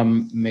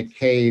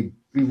McCabe,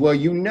 well,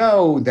 you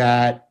know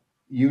that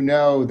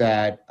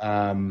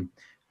Comey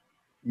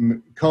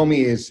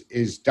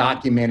is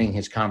documenting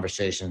his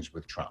conversations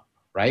with Trump,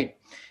 right?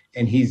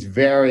 And he's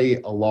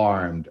very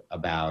alarmed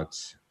about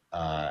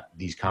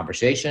these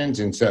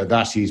conversations, and so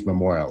thus he's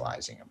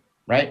memorializing them,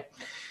 right?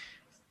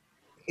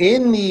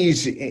 And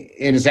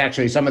it's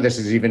actually, some of this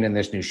is even in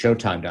this new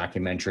Showtime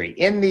documentary.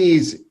 In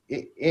these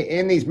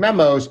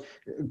memos,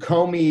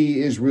 Comey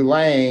is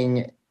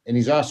relaying, and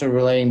he's also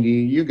relaying to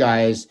you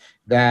guys,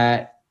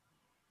 that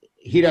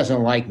he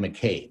doesn't like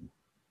McCabe,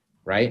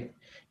 right?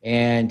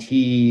 And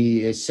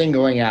he is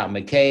singling out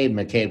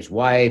McCabe's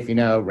wife,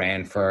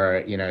 ran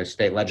for,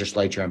 state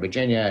legislature in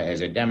Virginia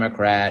as a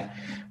Democrat.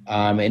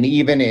 And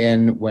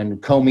even when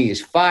Comey is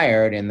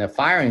fired, in the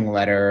firing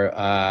letter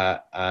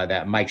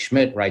that Mike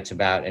Schmidt writes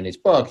about in his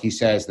book, he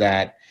says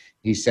that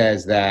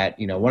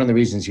one of the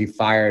reasons he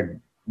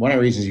fired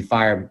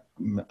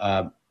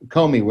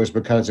Comey was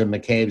because of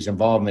McCabe's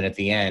involvement at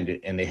the end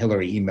in the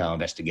Hillary email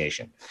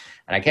investigation.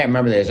 And I can't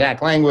remember the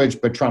exact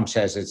language, but Trump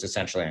says it's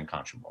essentially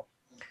unconscionable.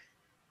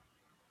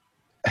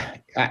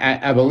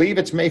 I believe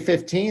it's May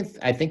 15th.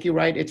 I think you're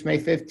right. It's May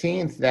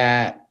 15th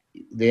that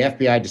the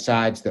FBI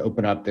decides to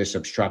open up this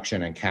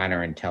obstruction and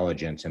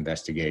counterintelligence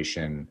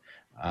investigation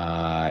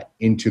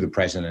into the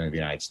president of the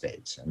United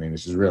States. I mean,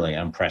 this is really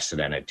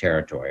unprecedented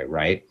territory,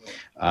 right?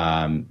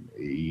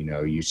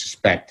 You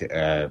suspect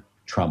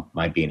Trump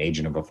might be an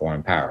agent of a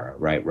foreign power,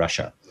 right?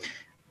 Russia.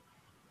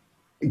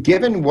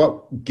 Given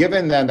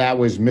that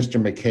was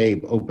Mr.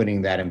 McCabe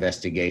opening that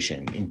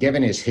investigation, and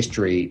given his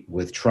history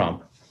with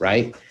Trump,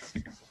 right?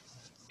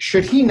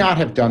 Should he not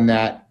have done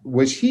that?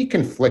 Was he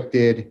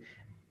conflicted?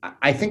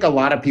 I think a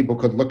lot of people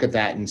could look at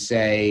that and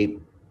say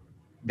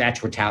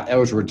that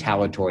was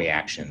retaliatory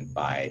action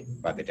by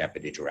the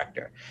deputy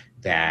director,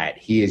 that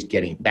he is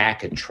getting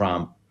back at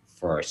Trump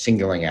for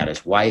singling out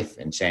his wife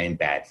and saying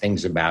bad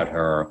things about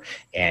her,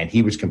 and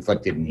he was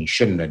conflicted and he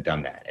shouldn't have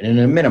done that. And in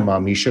a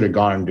minimum, he should have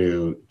gone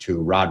to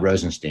Rod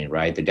Rosenstein,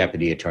 right, the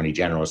deputy attorney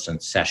general,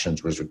 since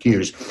Sessions was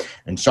recused,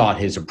 and sought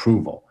his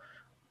approval.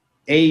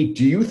 A,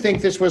 do you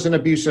think this was an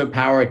abuse of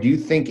power? Do you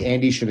think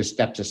Andy should have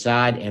stepped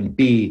aside? And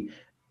B,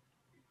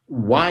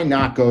 why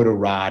not go to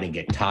Rod and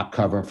get top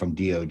cover from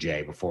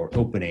DOJ before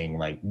opening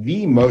like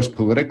the most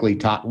politically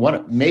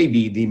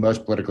maybe the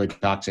most politically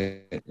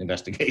toxic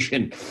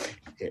investigation,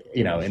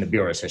 in the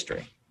Bureau's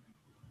history?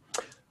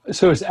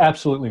 So it's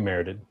absolutely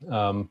merited.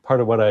 Part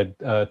of what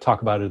I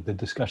talk about is the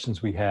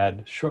discussions we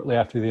had shortly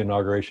after the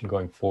inauguration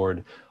going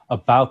forward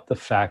about the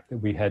fact that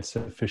we had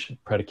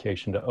sufficient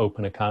predication to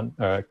open a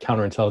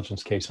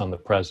counterintelligence case on the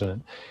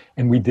president,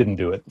 and we didn't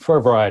do it for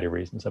a variety of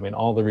reasons. I mean,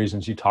 all the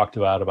reasons you talked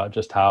about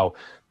just how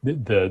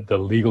the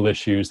legal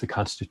issues, the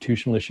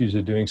constitutional issues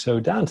of doing so,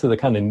 down to the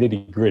kind of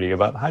nitty gritty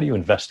about how do you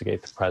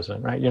investigate the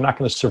president, right? You're not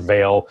going to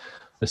surveil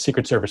the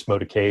Secret Service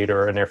motorcade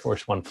or an Air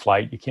Force One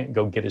flight. You can't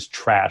go get his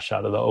trash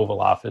out of the Oval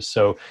Office.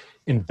 So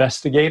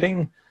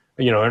investigating,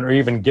 or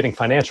even getting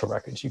financial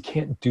records, you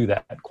can't do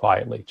that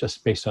quietly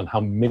just based on how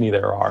many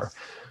there are.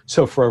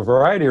 So for a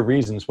variety of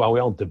reasons, while we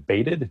all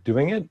debated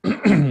doing it,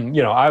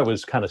 I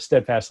was kind of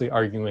steadfastly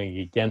arguing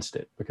against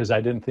it because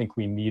I didn't think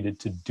we needed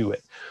to do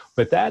it.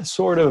 But that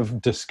sort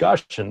of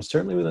discussion,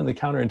 certainly within the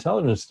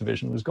counterintelligence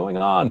division, was going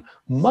on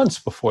months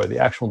before the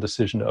actual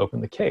decision to open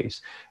the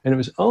case. And it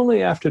was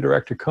only after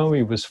Director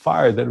Comey was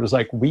fired that it was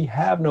like, we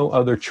have no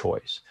other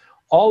choice.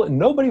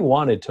 Nobody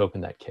wanted to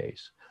open that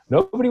case.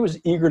 Nobody was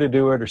eager to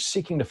do it or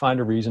seeking to find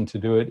a reason to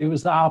do it. It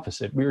was the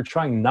opposite. We were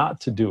trying not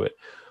to do it.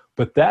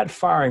 But that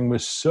firing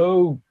was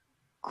so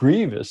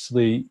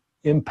grievously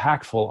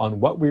impactful on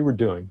what we were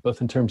doing,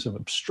 both in terms of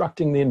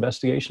obstructing the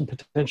investigation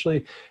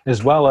potentially,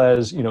 as well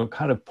as,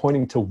 kind of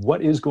pointing to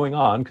what is going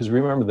on. Because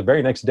remember, the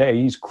very next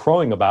day, he's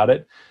crowing about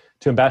it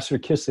to Ambassador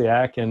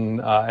Kislyak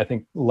and I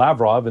think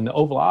Lavrov in the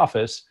Oval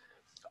Office.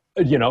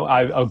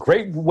 A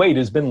great weight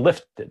has been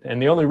lifted. And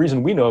the only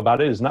reason we know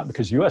about it is not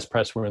because U.S.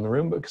 press were in the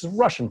room, but because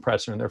Russian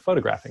press are in there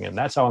photographing him.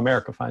 That's how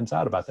America finds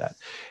out about that.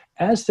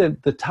 As to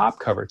the top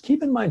cover,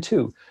 keep in mind,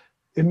 too,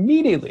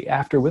 immediately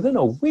after, within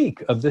a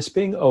week of this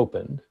being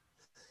opened,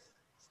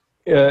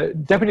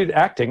 Deputy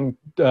Acting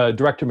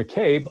Director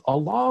McCabe,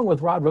 along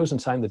with Rod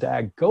Rosenstein, the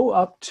DAG, go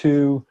up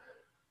to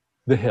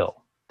the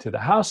Hill, to the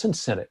House and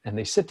Senate, and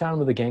they sit down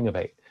with a gang of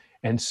 8.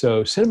 And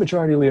so Senate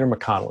Majority Leader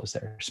McConnell is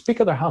there.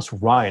 Speaker of the House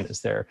Ryan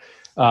is there.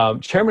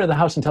 Chairman of the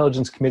House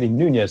Intelligence Committee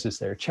Nunes is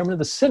there. Chairman of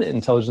the Senate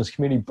Intelligence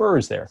Committee Burr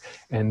is there.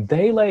 And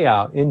they lay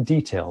out in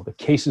detail the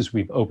cases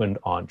we've opened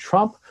on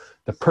Trump,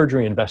 the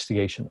perjury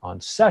investigation on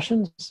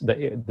Sessions,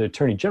 the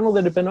Attorney General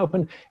that had been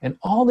opened, and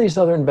all these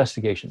other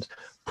investigations,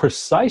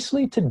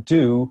 precisely to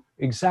do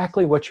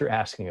exactly what you're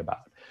asking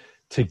about,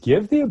 to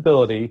give the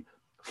ability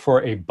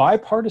for a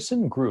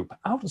bipartisan group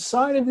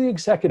outside of the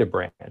executive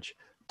branch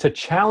to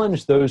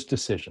challenge those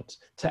decisions,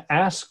 to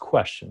ask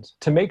questions,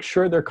 to make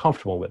sure they're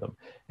comfortable with them.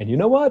 And you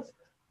know what?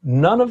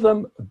 None of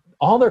them,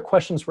 all their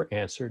questions were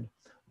answered.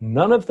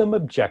 None of them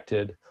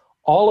objected.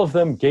 All of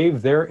them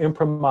gave their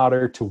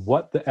imprimatur to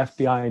what the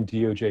FBI and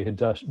DOJ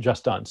had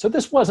just done. So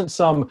this wasn't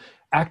some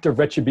act of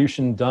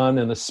retribution done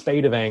in a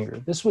spate of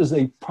anger. This was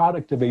a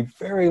product of a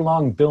very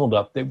long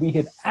buildup that we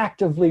had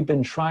actively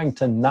been trying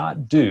to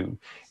not do.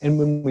 And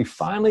when we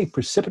finally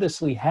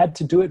precipitously had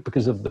to do it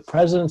because of the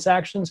president's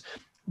actions,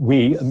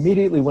 we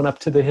immediately went up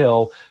to the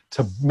Hill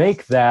to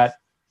make that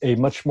a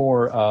much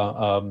more,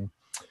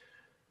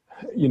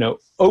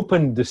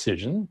 open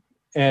decision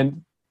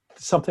and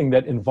something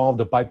that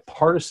involved a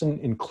bipartisan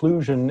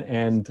inclusion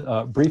and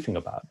briefing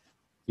about.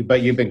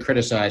 But you've been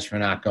criticized for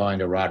not going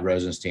to Rod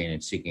Rosenstein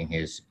and seeking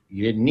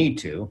you didn't need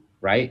to,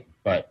 right?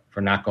 But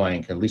for not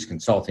going, at least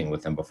consulting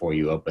with him before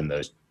you open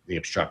the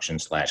obstruction /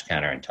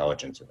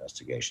 counterintelligence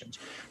investigations.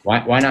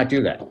 Why not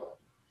do that?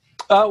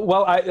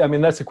 Well, I mean,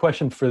 that's a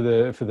question for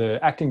the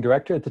acting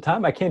director at the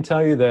time. I can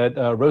tell you that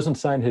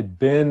Rosenstein had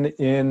been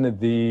in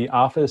the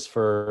office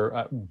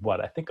for,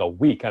 I think a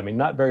week. I mean,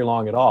 not very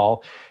long at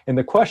all. And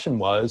the question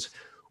was,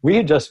 we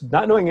had just,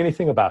 not knowing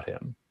anything about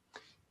him,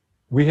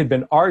 we had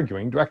been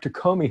arguing, Director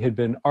Comey had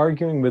been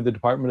arguing with the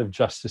Department of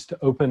Justice to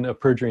open a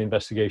perjury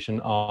investigation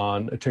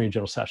on Attorney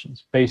General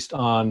Sessions based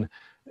on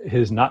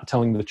his not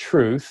telling the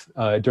truth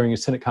during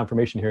his Senate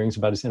confirmation hearings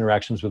about his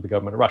interactions with the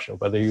government of Russia.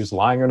 Whether he was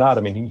lying or not,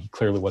 I mean, he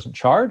clearly wasn't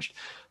charged,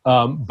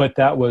 but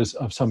that was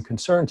of some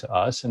concern to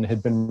us and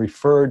had been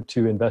referred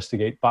to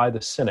investigate by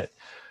the Senate.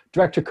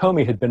 Director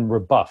Comey had been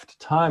rebuffed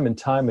time and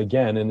time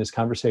again in his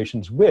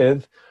conversations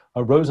with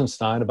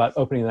Rosenstein about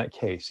opening that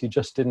case. He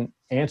just didn't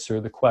answer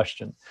the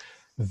question.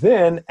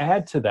 Then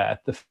add to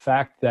that the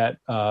fact that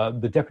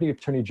the Deputy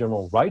Attorney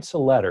General writes a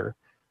letter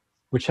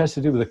which has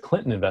to do with the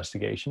Clinton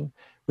investigation,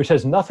 which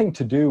has nothing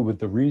to do with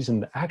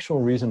the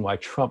actual reason why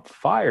Trump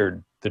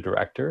fired the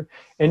director,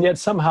 and yet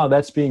somehow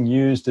that's being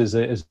used as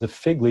the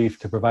fig leaf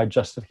to provide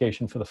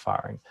justification for the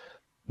firing.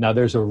 Now,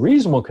 there's a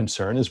reasonable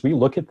concern as we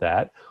look at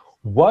that.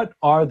 What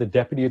are the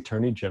Deputy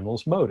Attorney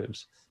General's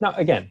motives? Now,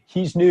 again,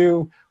 he's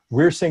new.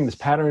 We're seeing this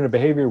pattern of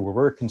behavior where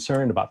we're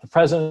concerned about the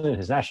president,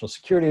 his national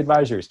security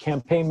advisor, his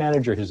campaign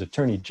manager, his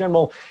attorney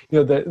general.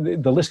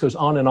 The list goes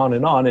on and on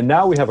and on. And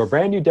now we have a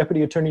brand new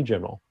Deputy Attorney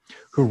General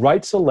who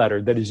writes a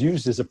letter that is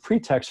used as a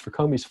pretext for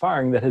Comey's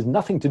firing that has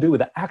nothing to do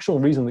with the actual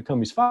reason that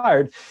Comey's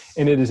fired.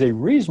 And it is a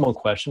reasonable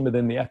question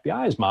within the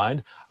FBI's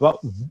mind about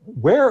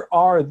where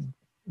are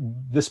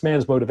this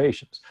man's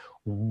motivations?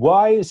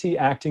 Why is he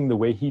acting the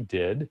way he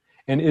did?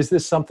 And is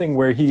this something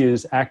where he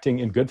is acting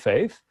in good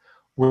faith,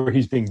 where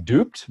he's being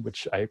duped,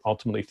 which I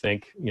ultimately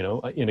think,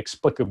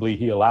 inexplicably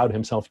he allowed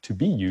himself to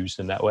be used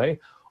in that way?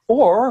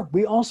 Or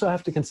we also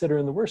have to consider,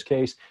 in the worst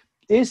case,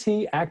 is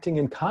he acting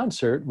in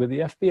concert with the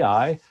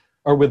FBI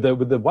or with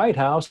the White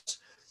House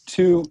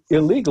to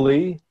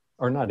illegally,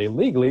 or not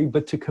illegally,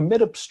 but to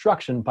commit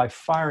obstruction by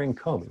firing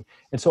Comey?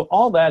 And so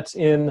all that's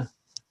in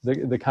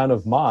the kind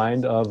of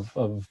mind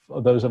of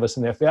those of us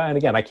in the FBI. And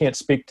again, I can't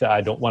speak to,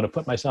 I don't want to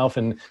put myself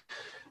in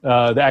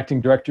the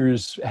acting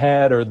director's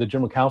head or the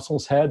general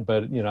counsel's head,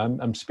 but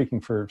I'm speaking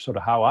for sort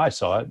of how I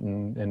saw it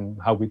and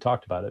how we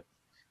talked about it.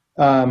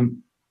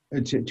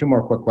 Two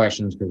more quick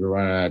questions because we're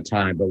running out of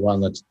time. But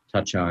one, let's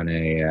touch on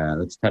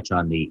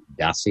the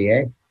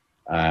dossier,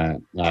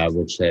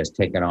 which has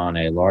taken on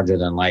a larger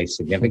than life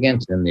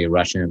significance in the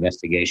Russian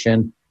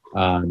investigation.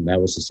 That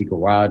was a secret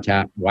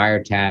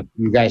wiretap.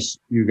 You guys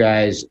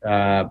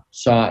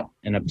sought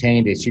and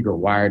obtained a secret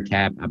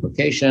wiretap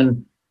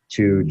application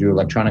to do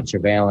electronic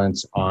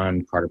surveillance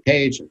on Carter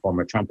Page, a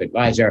former Trump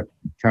advisor.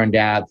 Turned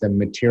out the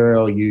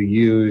material you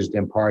used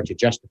in part to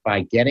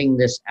justify getting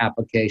this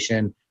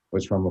application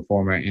was from a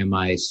former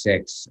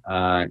MI6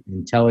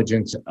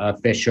 intelligence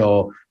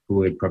official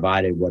who had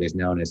provided what is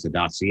known as the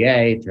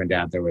dossier. Turned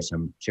out there were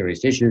some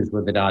serious issues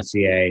with the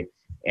dossier,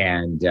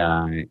 and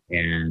the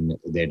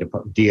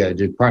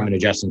Department of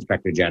Justice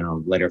Inspector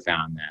General later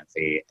found that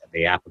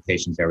the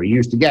applications that were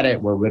used to get it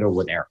were riddled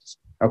with errors.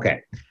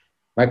 Okay.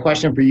 My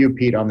question for you,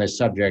 Pete, on this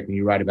subject, and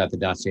you write about the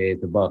dossier in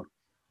the book,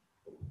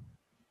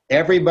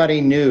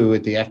 everybody knew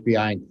at the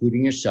FBI,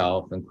 including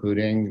yourself,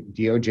 including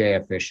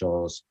DOJ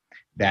officials,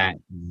 that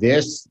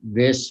this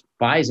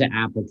FISA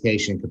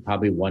application could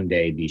probably one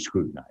day be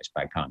scrutinized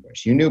by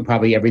Congress. You knew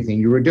probably everything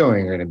you were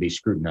doing were going to be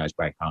scrutinized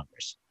by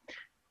Congress.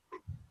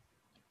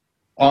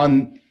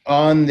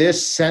 On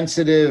this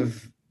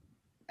sensitive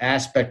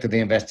aspect of the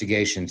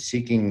investigation,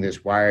 seeking this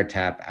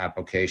wiretap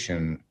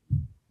application,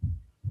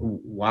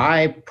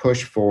 why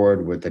push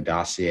forward with the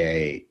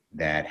dossier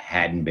that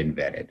hadn't been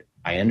vetted?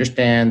 I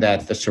understand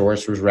that the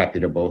source was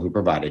reputable who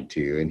provided to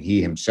you, and he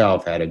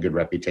himself had a good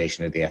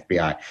reputation at the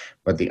FBI,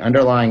 but the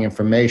underlying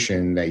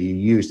information that you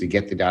used to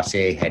get the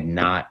dossier had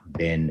not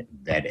been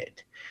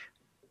vetted.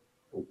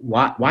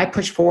 Why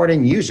push forward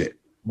and use it?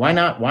 Why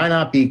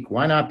not be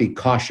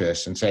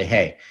cautious and say,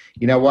 hey,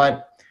 you know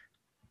what?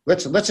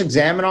 Let's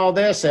examine all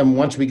this, and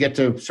once we get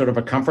to sort of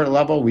a comfort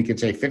level, we could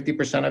say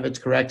 50% of it's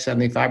correct,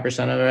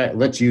 75% of it.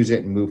 Let's use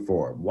it and move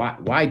forward.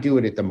 Why do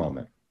it at the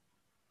moment?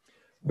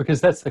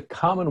 Because that's the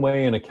common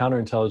way in a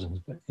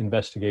counterintelligence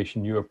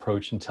investigation you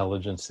approach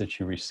intelligence that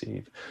you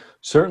receive.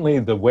 Certainly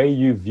the way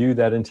you view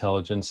that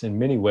intelligence in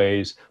many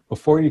ways,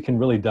 before you can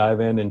really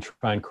dive in and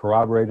try and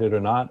corroborate it or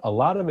not, a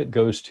lot of it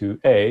goes to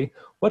A,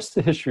 what's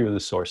the history of the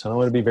source? And I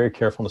want to be very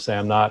careful to say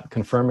I'm not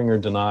confirming or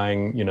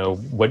denying,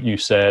 what you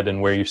said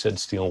and where you said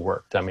Steele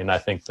worked. I mean, I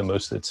think the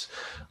most that's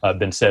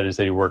been said is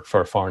that he worked for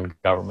a foreign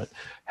government.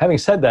 Having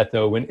said that,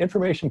 though, when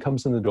information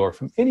comes in the door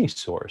from any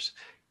source,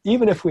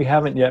 even if we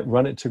haven't yet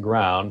run it to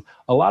ground,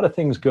 a lot of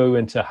things go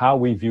into how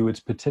we view its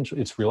potential,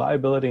 its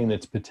reliability and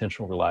its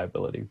potential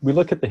reliability. We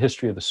look at the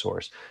history of the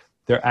source,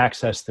 their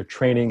access, their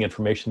training,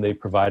 information they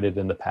provided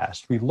in the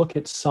past. We look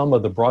at some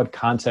of the broad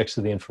context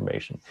of the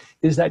information.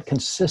 Is that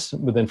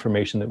consistent with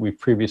information that we've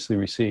previously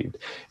received?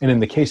 And in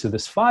the case of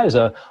this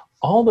FISA,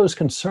 all those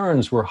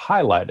concerns were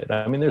highlighted.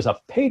 I mean, there's a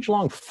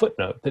page-long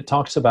footnote that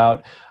talks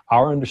about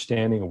our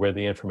understanding of where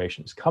the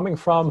information is coming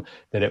from,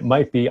 that it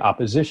might be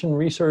opposition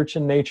research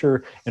in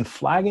nature, and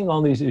flagging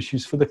all these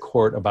issues for the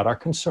court about our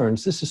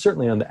concerns. This is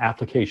certainly on the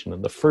application,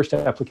 on the first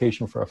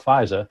application for a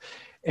FISA,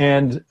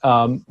 and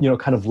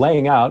kind of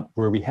laying out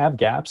where we have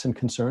gaps and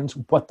concerns,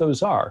 what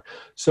those are.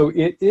 So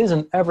it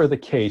isn't ever the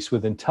case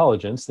with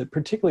intelligence that,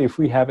 particularly if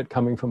we have it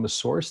coming from a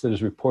source that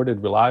is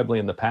reported reliably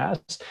in the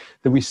past,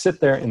 that we sit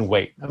there and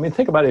wait. I mean,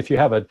 think about it. If you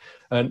have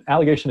an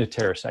allegation of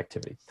terrorist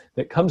activity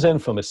that comes in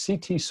from a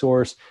CT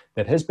source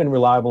that has been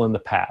reliable in the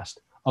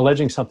past,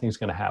 alleging something's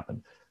going to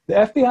happen, the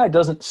FBI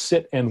doesn't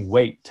sit and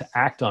wait to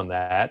act on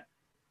that,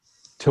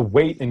 to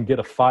wait and get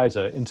a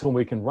FISA until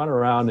we can run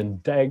around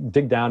and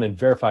dig down and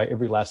verify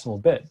every last little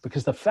bit.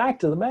 Because the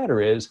fact of the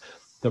matter is,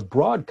 the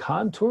broad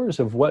contours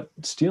of what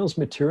Steele's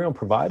material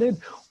provided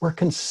were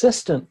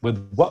consistent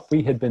with what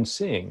we had been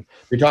seeing.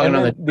 You're talking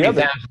on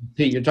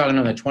you're talking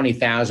on the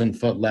 20,000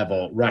 foot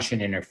level,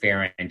 Russian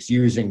interference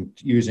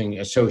using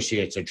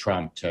associates of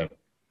Trump to.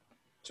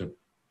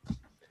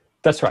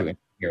 That's right.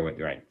 Hear what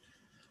you're right.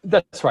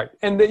 That's right.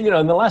 And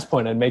the last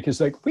point I'd make is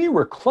like, we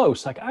were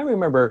close. Like, I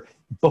remember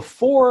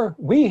before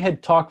we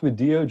had talked with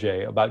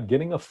DOJ about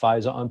getting a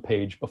FISA on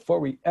page before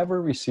we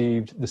ever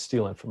received the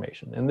Steele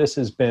information. And this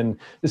has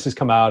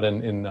come out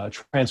in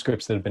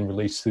transcripts that have been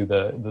released through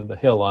the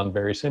Hill on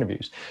various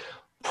interviews.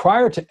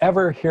 Prior to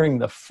ever hearing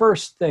the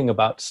first thing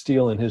about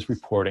Steele and his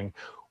reporting,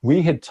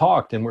 we had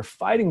talked and we're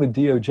fighting with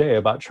DOJ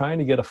about trying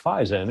to get a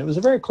FISA, and it was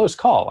a very close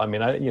call. I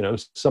mean,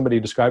 somebody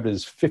described it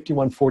as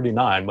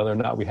 51-49, whether or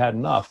not we had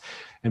enough.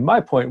 And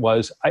my point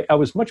was, I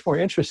was much more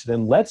interested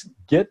in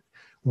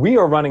we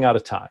are running out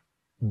of time.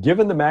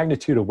 Given the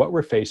magnitude of what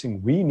we're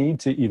facing, we need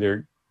to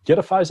either get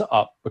a FISA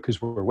up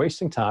because we're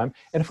wasting time.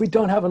 And if we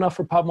don't have enough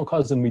for probable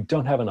cause, then we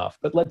don't have enough.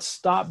 But let's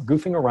stop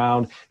goofing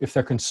around. If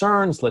there are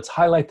concerns, let's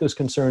highlight those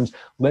concerns.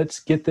 Let's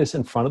get this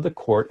in front of the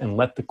court and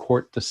let the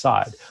court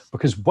decide.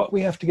 Because what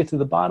we have to get to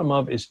the bottom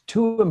of is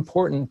too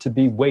important to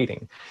be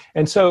waiting.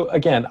 And so,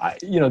 again,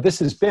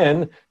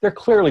 there are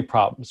clearly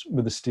problems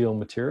with the Steele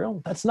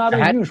material. That's not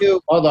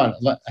unusual. Hold on.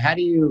 How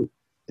do you,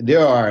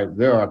 there are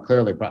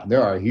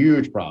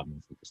huge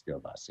problems with the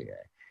Steele dossier.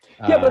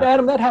 Yeah, but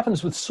Adam, that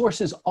happens with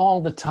sources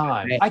all the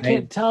time. I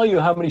can't tell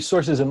you how many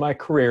sources in my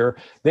career,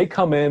 they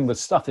come in with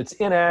stuff that's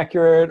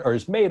inaccurate or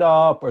is made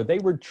up or they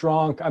were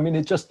drunk. I mean,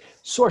 it's just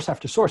source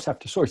after source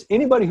after source.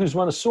 Anybody who's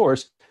run a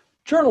source,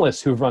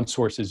 journalists who've run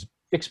sources,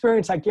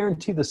 experience, I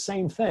guarantee, the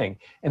same thing.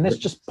 And that's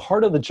just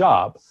part of the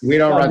job. We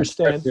don't run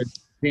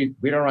sources. We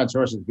don't run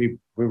sources. We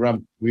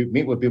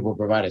meet with people who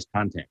provide us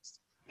context.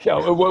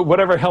 Yeah,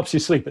 whatever helps you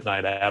sleep at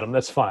night, Adam.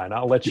 That's fine.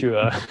 I'll let you.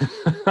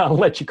 I'll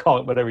let you call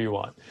it whatever you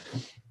want.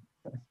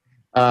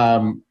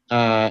 Let's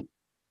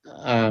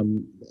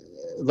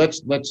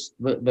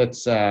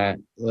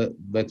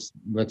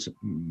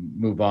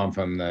move on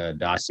from the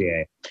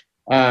dossier.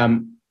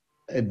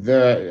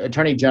 The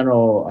Attorney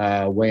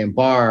General William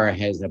Barr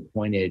has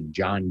appointed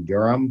John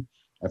Durham,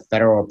 a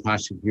federal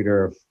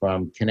prosecutor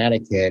from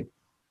Connecticut,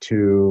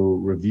 to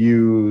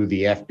review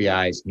the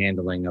FBI's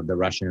handling of the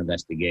Russian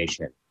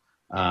investigation,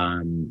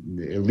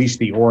 at least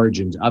the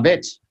origins of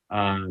it.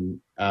 And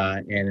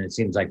it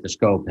seems like the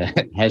scope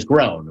has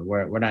grown.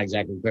 We're not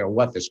exactly clear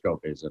what the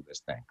scope is of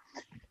this thing.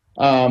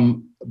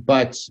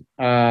 But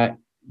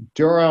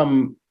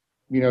Durham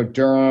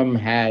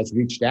has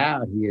reached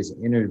out. He has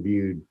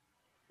interviewed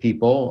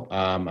people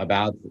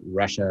about the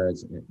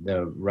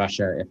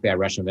FBI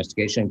Russia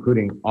investigation,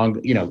 including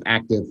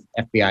active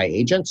FBI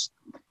agents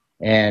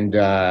and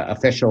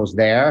officials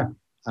there.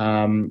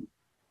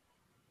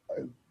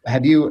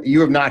 Have you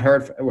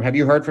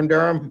heard from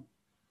Durham?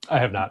 I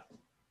have not.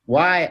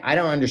 Why? I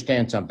don't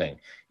understand something.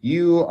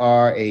 You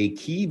are a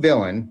key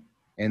villain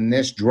in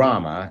this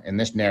drama, in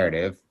this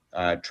narrative.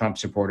 Trump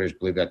supporters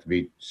believe that to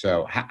be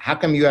so. How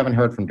come you haven't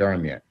heard from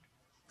Durham yet?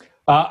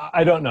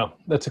 I don't know.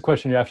 That's a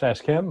question you have to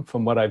ask him.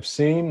 From what I've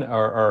seen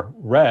or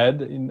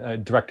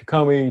read, Director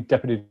Comey,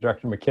 Deputy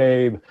Director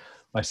McCabe,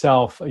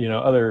 myself,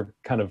 other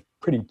kind of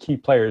pretty key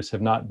players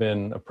have not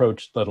been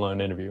approached, let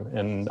alone interviewed,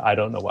 and I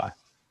don't know why.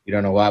 You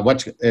don't know why.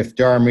 If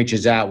Durham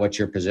reaches out? What's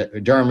your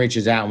position? Durham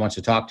reaches out and wants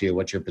to talk to you.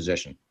 What's your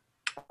position?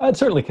 I'd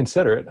certainly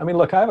consider it. I mean,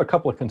 look, I have a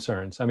couple of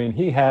concerns. I mean,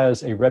 he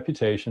has a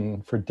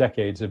reputation for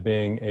decades of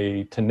being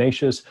a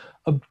tenacious,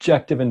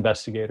 objective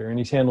investigator, and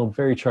he's handled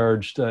very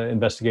charged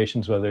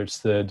investigations, whether it's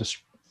the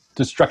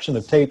destruction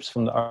of tapes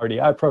from the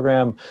RDI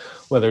program,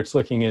 whether it's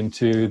looking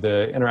into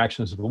the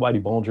interactions with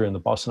Whitey Bulger in the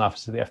Boston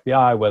office of the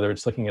FBI, whether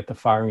it's looking at the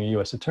firing of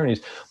U.S.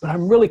 attorneys. But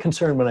I'm really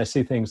concerned when I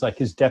see things like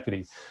his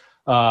deputy,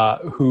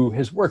 who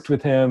has worked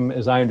with him,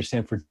 as I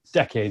understand, for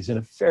decades in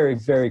a very,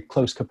 very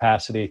close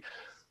capacity,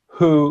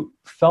 who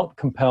felt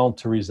compelled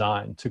to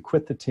resign, to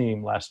quit the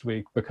team last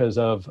week because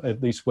of, at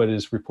least what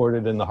is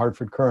reported in the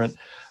Hartford Courant,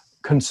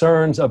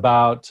 concerns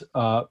about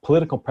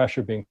political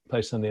pressure being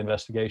placed on the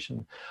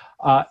investigation.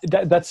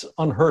 That's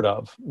unheard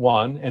of,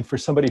 one. And for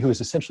somebody who is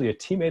essentially a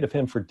teammate of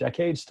him for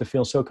decades to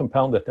feel so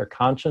compelled that their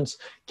conscience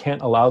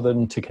can't allow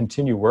them to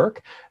continue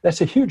work,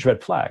 that's a huge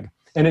red flag.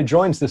 And it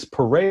joins this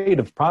parade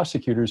of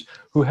prosecutors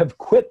who have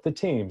quit the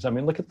teams. I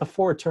mean, look at the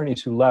 4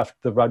 attorneys who left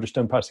the Roger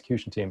Stone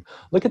prosecution team.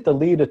 Look at the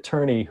lead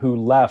attorney who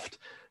left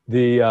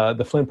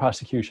the Flynn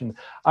prosecution.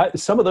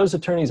 Some of those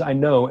attorneys I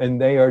know, and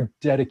they are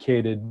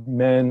dedicated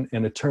men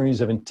and attorneys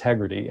of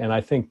integrity, and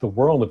I think the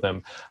world of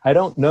them. I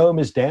don't know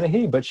Ms.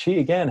 Danahy, but she,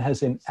 again,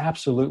 has an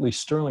absolutely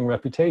sterling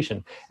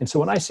reputation. And so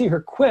when I see her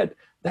quit,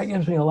 that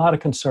gives me a lot of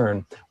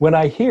concern. When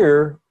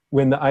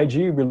the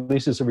IG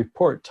releases a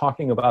report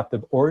talking about the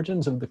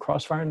origins of the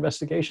Crossfire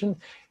investigation,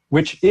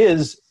 which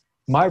is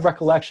my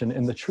recollection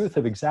and the truth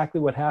of exactly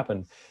what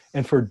happened,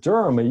 and for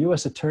Durham, a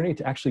U.S. attorney,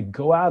 to actually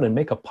go out and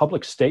make a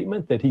public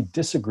statement that he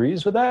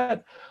disagrees with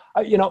that,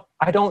 I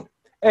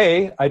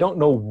don't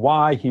know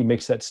why he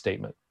makes that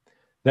statement.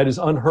 That is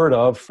unheard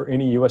of for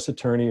any U.S.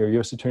 attorney or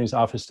U.S. attorney's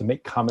office to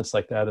make comments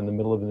like that in the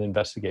middle of an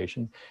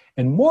investigation.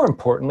 And more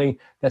importantly,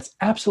 that's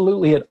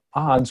absolutely at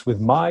odds with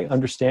my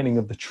understanding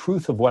of the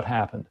truth of what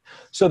happened.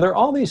 So there are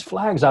all these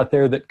flags out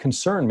there that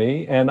concern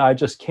me, and I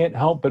just can't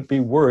help but be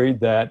worried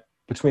that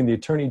between the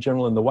Attorney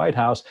General and the White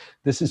House,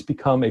 this has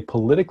become a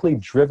politically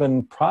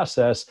driven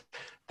process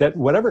that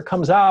whatever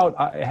comes out,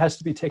 it has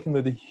to be taken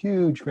with a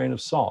huge grain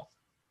of salt.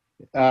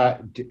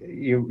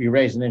 You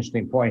raised an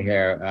interesting point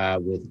here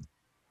with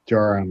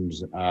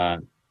Durham's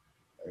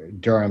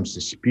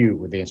dispute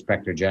with the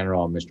Inspector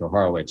General, Mr.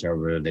 Horowitz,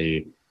 over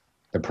the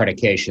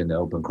predication, the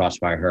open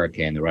Crossfire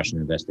Hurricane, the Russian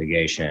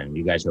investigation.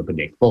 You guys opened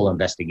a full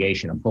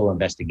investigation. A full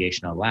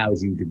investigation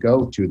allows you to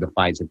go to the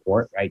FISA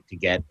court, right, to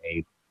get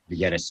a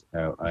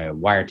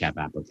wiretap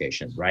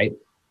application, right?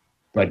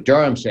 But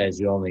Durham says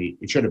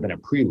it should have been a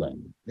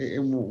prelim.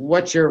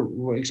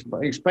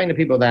 Explain to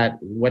people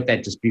what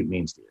that dispute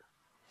means to you.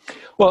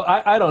 Well,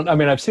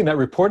 I've seen that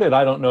reported.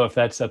 I don't know if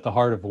that's at the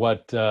heart of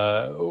what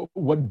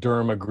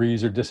Durham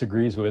agrees or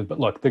disagrees with.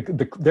 But look,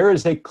 there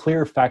is a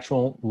clear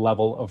factual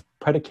level of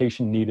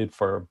predication needed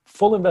for a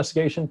full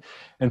investigation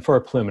and for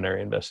a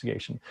preliminary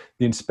investigation.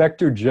 The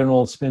Inspector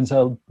General spends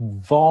a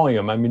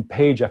volume,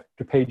 page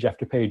after page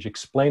after page,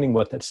 explaining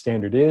what that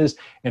standard is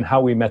and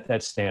how we met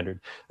that standard.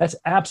 That's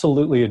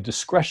absolutely a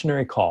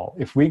discretionary call.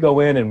 If we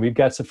go in and we've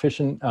got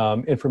sufficient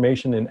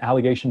information and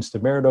allegations to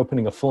merit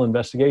opening a full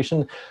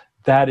investigation,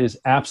 that is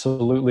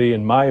absolutely,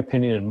 in my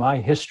opinion, in my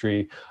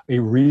history, a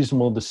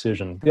reasonable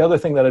decision. The other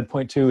thing that I'd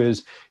point to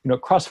is,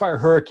 Crossfire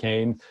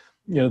Hurricane,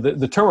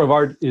 the term of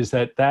art is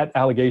that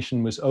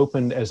allegation was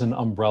opened as an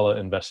umbrella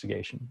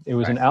investigation. It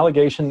was an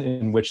allegation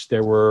in which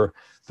the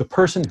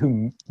person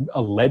who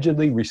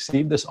allegedly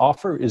received this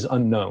offer is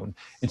unknown.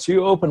 And so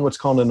you open what's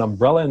called an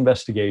umbrella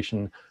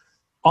investigation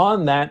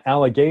on that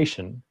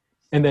allegation.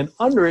 And then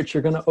under it,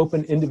 you're going to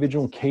open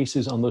individual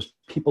cases on those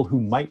people who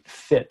might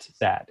fit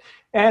that.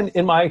 And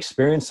in my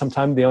experience,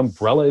 sometimes the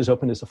umbrella is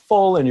opened as a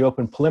full and you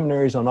open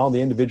preliminaries on all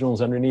the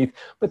individuals underneath.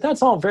 But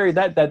that's all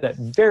that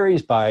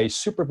varies by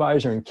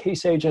supervisor and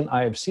case agent.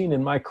 I have seen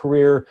in my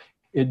career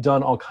it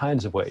done all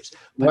kinds of ways.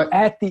 But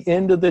at the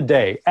end of the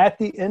day,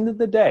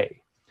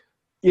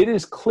 it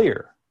is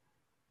clear,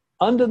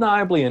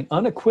 undeniably and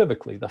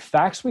unequivocally, the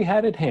facts we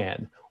had at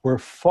hand were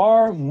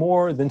far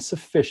more than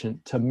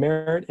sufficient to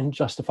merit and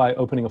justify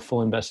opening a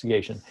full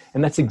investigation.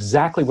 And that's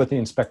exactly what the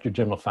Inspector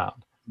General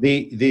found.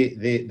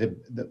 The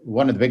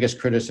one of the biggest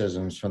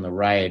criticisms from the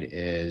right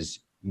is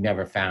you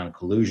never found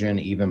collusion.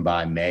 Even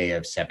by May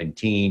of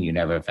 2017, you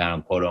never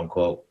found quote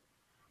unquote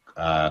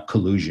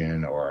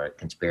collusion or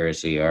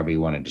conspiracy, however you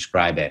want to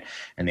describe it.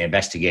 And the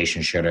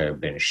investigation should have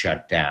been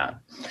shut down.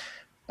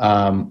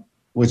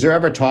 Was there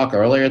ever talk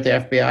earlier at the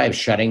FBI of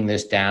shutting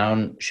this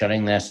down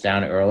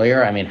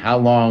earlier? How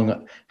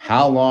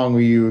long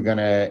were you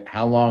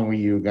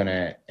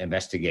gonna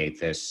investigate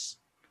this?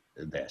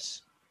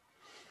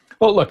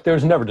 Well, look, there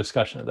was never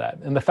discussion of that.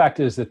 And the fact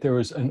is that there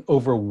was an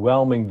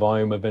overwhelming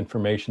volume of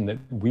information that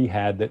we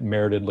had that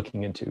merited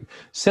looking into.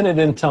 Senate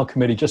Intel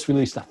Committee just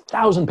released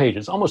 1,000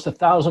 pages, almost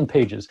 1,000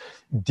 pages,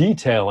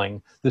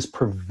 detailing this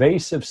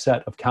pervasive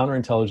set of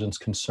counterintelligence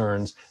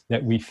concerns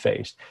that we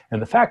faced.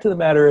 And the fact of the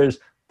matter is,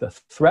 the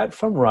threat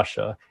from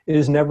Russia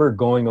is never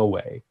going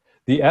away.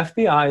 The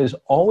FBI is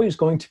always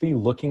going to be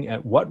looking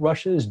at what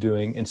Russia is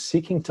doing and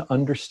seeking to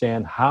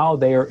understand how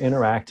they are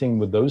interacting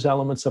with those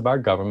elements of our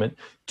government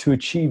to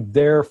achieve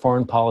their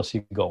foreign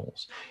policy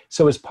goals.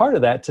 So as part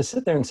of that, to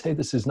sit there and say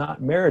this is not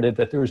merited,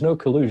 that there is no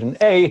collusion,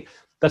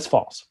 that's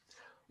false.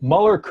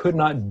 Mueller could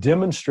not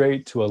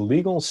demonstrate to a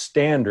legal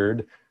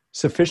standard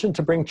sufficient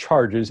to bring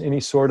charges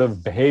any sort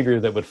of behavior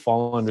that would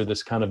fall under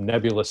this kind of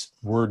nebulous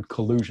word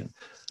collusion.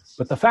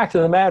 But the fact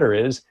of the matter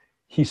is,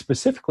 he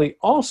specifically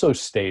also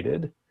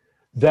stated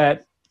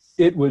that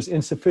it was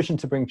insufficient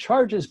to bring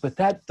charges, but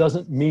that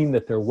doesn't mean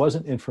that there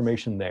wasn't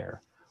information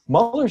there.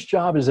 Mueller's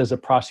job is as a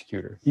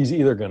prosecutor. He's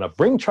either going to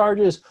bring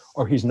charges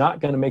or he's not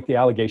going to make the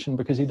allegation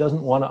because he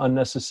doesn't want to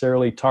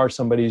unnecessarily tar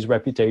somebody's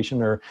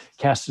reputation or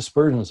cast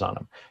aspersions on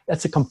him.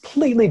 That's a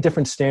completely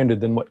different standard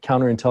than what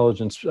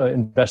counterintelligence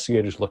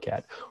investigators look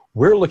at.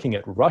 We're looking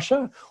at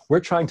Russia. We're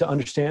trying to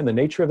understand the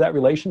nature of that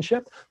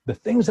relationship. The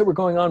things that were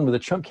going on with the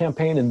Trump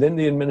campaign and then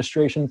the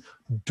administration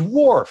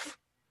dwarf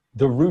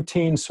the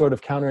routine sort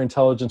of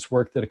counterintelligence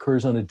work that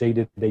occurs on a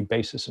day-to-day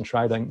basis and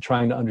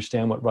trying to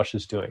understand what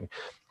Russia's doing.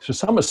 So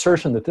some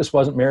assertion that this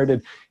wasn't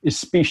merited is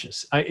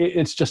specious.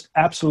 It's just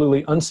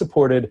absolutely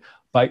unsupported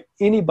by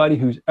anybody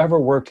who's ever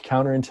worked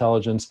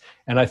counterintelligence.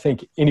 And I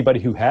think anybody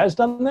who has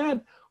done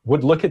that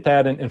would look at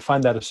that and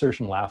find that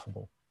assertion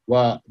laughable.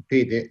 Well,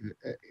 Pete,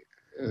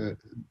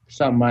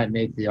 some might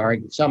make the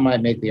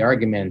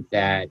argument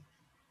that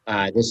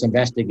this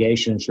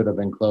investigation should have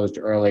been closed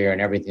earlier,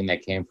 and everything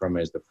that came from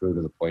it is the fruit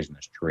of the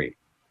poisonous tree.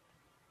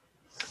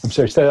 I'm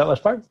sorry, say that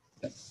last part?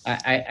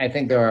 I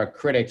think there are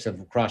critics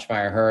of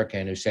Crossfire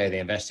Hurricane who say the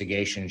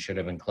investigation should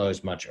have been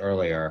closed much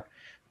earlier,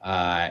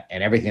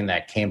 and everything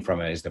that came from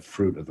it is the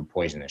fruit of the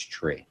poisonous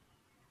tree.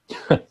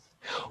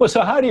 Well,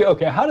 so how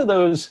do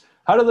those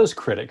How do those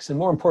critics, and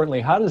more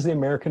importantly, how does the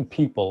American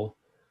people,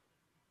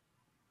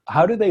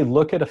 how do they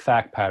look at a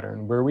fact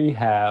pattern where we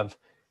have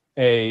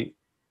a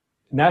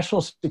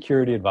national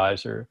security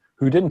advisor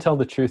who didn't tell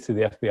the truth to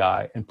the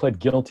FBI and pled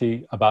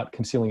guilty about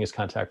concealing his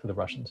contact with the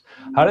Russians?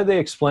 How do they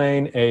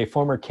explain a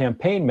former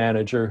campaign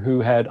manager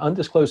who had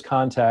undisclosed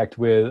contact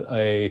with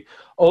a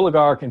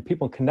oligarch and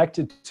people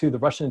connected to the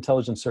Russian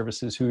intelligence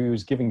services who he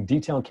was giving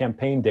detailed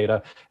campaign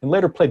data and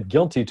later pled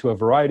guilty to a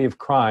variety of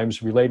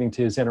crimes relating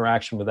to his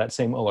interaction with that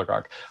same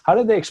oligarch? How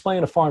did they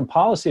explain a foreign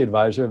policy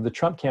advisor of the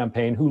Trump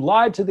campaign who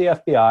lied to the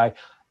FBI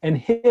and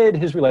hid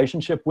his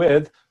relationship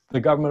with the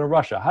government of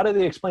Russia? How do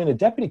they explain a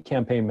deputy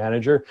campaign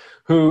manager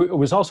who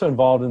was also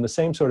involved in the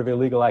same sort of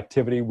illegal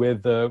activity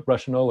with the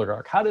Russian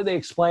oligarch? How do they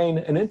explain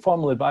an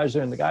informal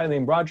advisor and the guy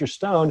named Roger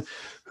Stone,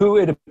 who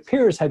it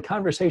appears had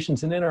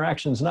conversations and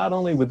interactions not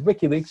only with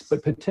WikiLeaks,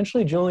 but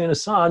potentially Julian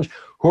Assange,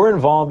 who were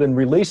involved in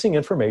releasing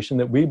information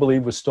that we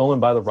believe was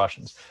stolen by the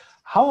Russians?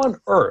 How on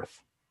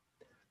earth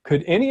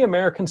could any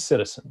American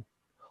citizen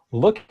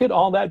look at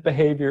all that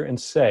behavior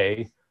and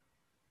say,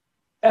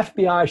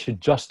 FBI should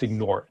just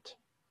ignore it?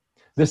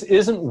 This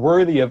isn't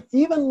worthy of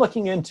even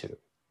looking into.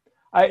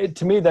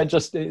 To me,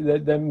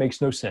 that makes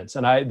no sense.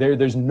 And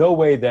there's no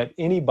way that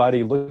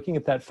anybody looking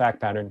at that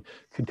fact pattern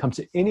could come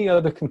to any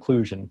other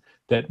conclusion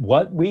that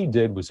what we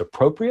did was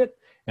appropriate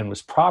and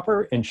was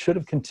proper and should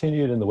have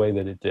continued in the way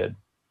that it did.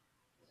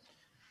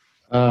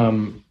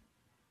 One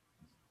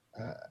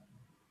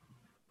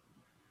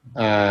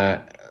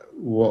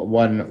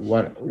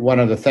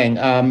other thing.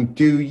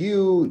 Do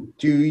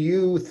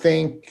you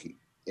think,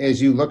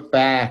 as you look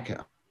back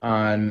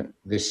on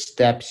the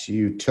steps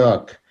you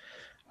took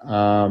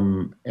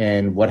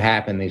and what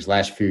happened these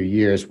last few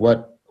years,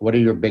 what are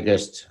your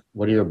biggest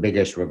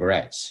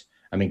regrets?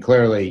 I mean,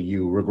 clearly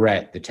you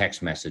regret the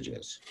text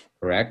messages,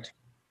 correct?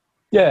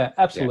 Yeah,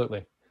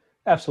 absolutely.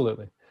 Yeah.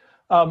 Absolutely.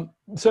 So,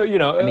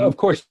 of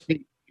course,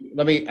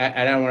 let me,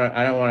 I don't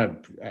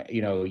want to,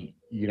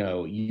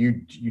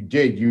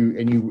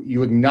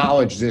 you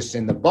acknowledge this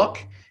in the book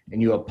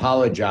and you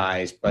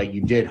apologize, but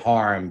you did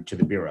harm to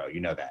the Bureau.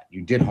 You know that.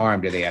 You did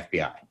harm to the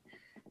FBI.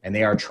 And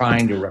they are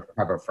trying to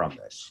recover from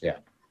this. Yeah.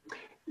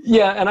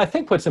 Yeah, and I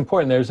think what's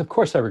important there is, of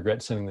course, I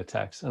regret sending the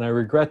texts, and I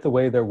regret the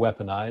way they're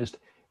weaponized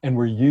and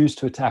were used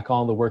to attack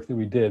all the work that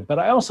we did. But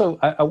I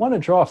want to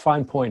draw a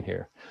fine point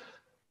here.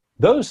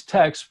 Those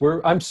texts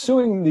I'm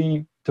suing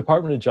the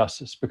Department of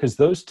Justice because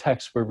those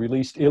texts were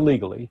released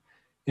illegally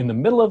in the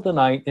middle of the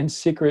night in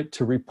secret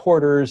to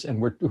reporters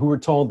who were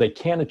told they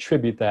can't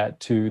attribute that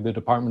to the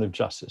Department of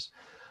Justice.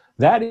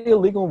 That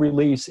illegal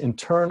release in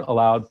turn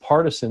allowed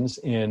partisans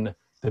in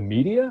the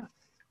media,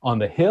 on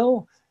the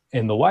Hill,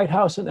 in the White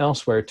House and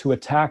elsewhere to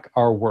attack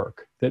our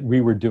work that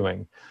we were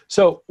doing.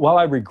 So while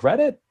I regret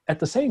it, at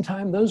the same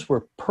time, those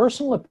were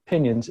personal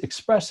opinions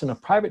expressed in a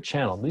private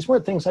channel. These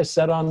weren't things I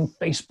said on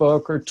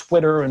Facebook or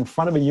Twitter in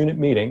front of a unit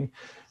meeting.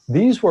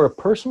 These were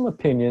personal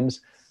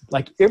opinions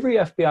like every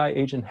FBI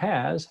agent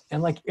has,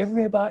 and like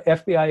every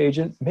FBI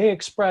agent may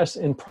express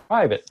in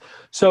private.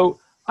 So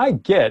I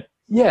get,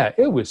 yeah,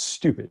 it was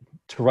stupid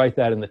to write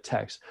that in the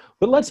text.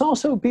 But let's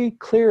also be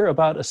clear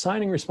about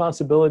assigning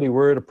responsibility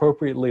where it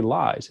appropriately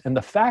lies. And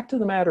the fact of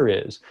the matter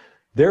is,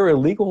 their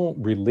illegal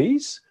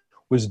release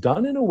was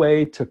done in a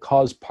way to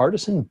cause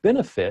partisan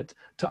benefit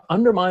to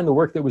undermine the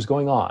work that was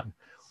going on.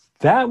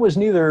 That was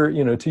neither,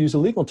 to use a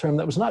legal term,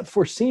 that was not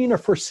foreseen or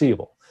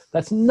foreseeable.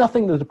 That's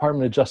nothing the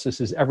Department of Justice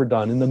has ever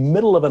done in the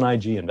middle of an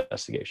IG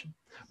investigation,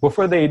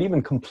 before they had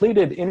even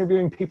completed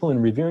interviewing people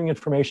and reviewing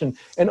information.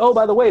 And oh,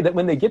 by the way, that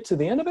when they get to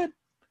the end of it,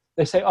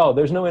 they say, oh,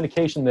 there's no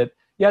indication that,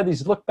 yeah,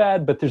 these look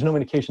bad, but there's no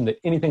indication that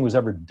anything was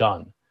ever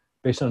done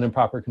based on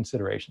improper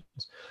considerations.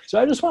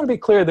 So I just want to be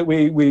clear that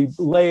we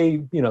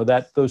lay,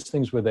 those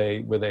things where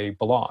they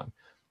belong.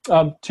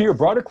 To your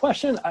broader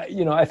question,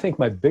 I think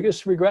my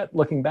biggest regret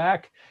looking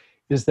back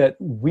is that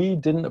we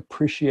didn't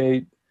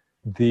appreciate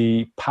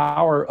the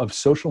power of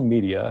social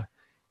media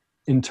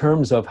in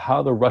terms of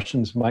how the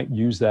Russians might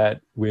use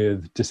that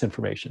with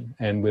disinformation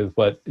and with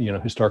what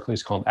historically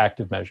is called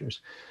active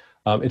measures.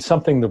 It's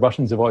something the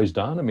Russians have always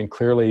done. I mean,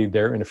 clearly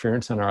their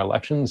interference in our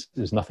elections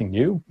is nothing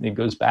new. It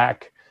goes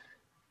back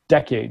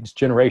decades,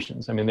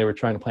 generations. I mean, they were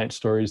trying to plant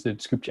stories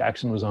that Scoop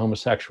Jackson was a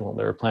homosexual.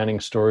 They were planting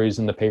stories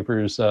in the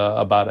papers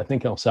about, I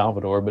think, El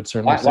Salvador, but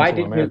certainly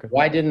Central America.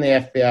 Why didn't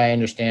the FBI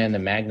understand the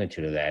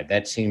magnitude of that?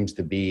 That seems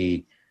to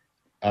be,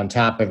 on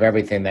top of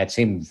everything, that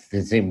seemed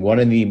one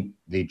of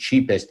the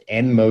cheapest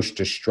and most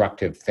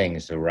destructive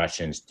things the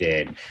Russians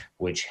did,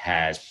 which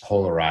has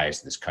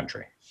polarized this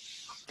country.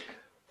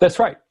 That's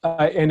right.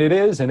 And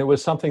it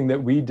was something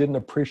that we didn't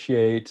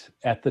appreciate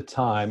at the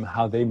time,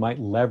 how they might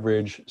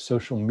leverage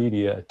social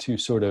media to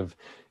sort of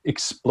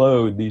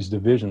explode these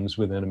divisions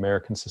within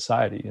American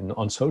society and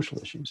on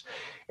social issues.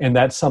 And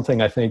that's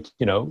something I think,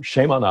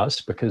 shame on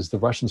us, because the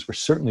Russians were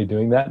certainly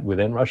doing that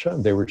within Russia.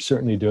 They were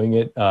certainly doing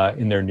it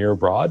in their near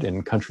abroad,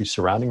 in countries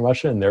surrounding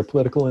Russia and their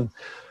political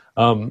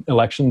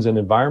elections and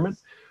environment.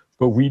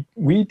 But we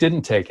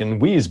didn't take,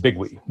 and we is big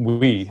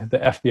we, the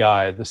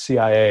FBI, the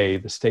CIA,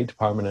 the State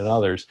Department, and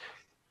others,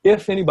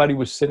 if anybody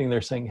was sitting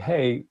there saying,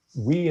 hey,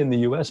 we in the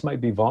US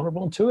might be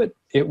vulnerable to it,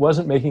 it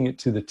wasn't making it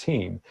to the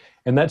team.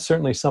 And that's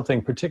certainly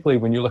something, particularly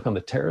when you look on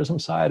the terrorism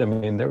side. I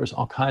mean, there was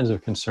all kinds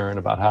of concern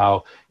about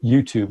how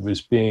YouTube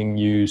was being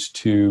used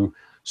to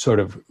sort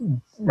of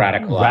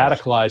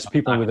radicalize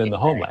people within the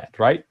homeland,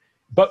 right?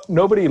 But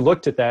nobody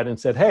looked at that and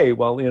said, hey,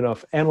 well,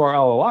 if Anwar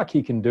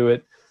al-Awlaki can do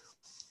it,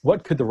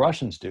 what could the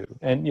Russians do?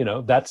 And,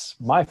 that's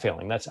my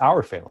failing. That's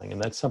our failing.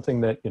 And that's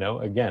something that,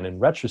 again, in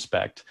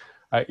retrospect,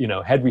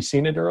 had we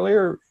seen it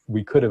earlier,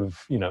 we could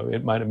have,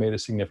 it might have made a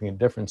significant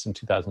difference in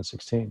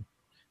 2016.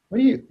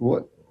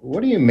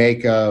 What do you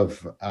make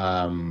of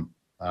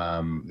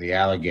the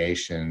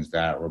allegations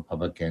that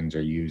Republicans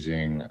are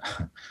using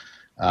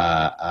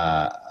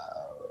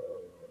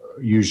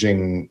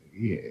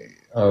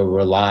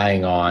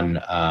relying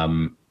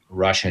on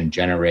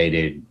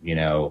Russian-generated,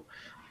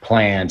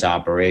 plans,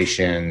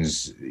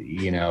 operations,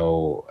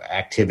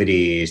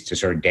 activities to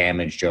sort of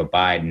damage Joe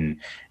Biden?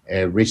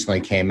 It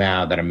recently came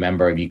out that a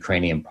member of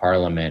Ukrainian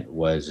parliament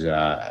was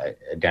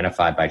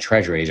identified by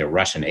Treasury as a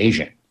Russian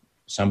agent,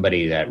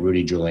 somebody that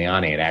Rudy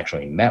Giuliani had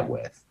actually met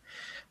with.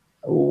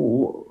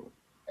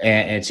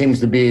 And it seems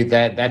to be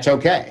that that's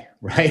okay,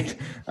 right?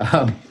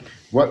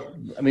 What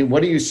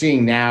are you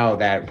seeing now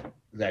that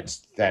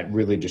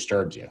really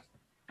disturbs you?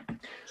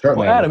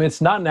 Certainly. Well, Adam,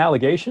 it's not an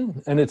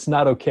allegation, and it's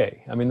not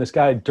okay. I mean, this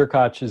guy,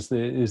 Derkach is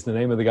the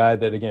name of the guy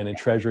that, again, in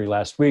Treasury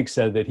last week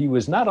said that he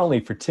was not only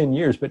for 10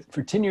 years, but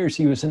for 10 years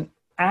he was an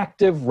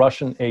active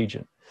Russian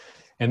agent.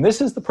 And this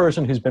is the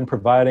person who's been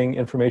providing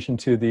information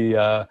to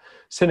the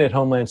Senate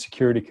Homeland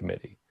Security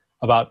Committee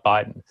about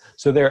Biden.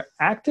 So they're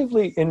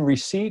actively in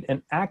receipt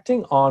and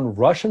acting on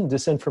Russian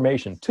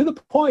disinformation to the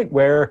point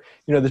where,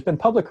 there's been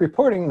public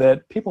reporting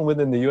that people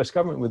within the U.S.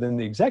 government, within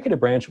the executive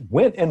branch,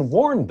 went and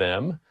warned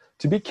them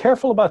to be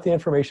careful about the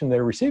information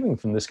they're receiving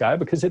from this guy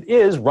because it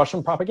is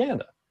Russian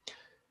propaganda.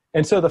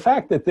 And so the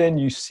fact that then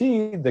you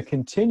see the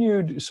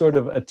continued sort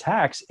of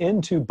attacks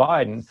into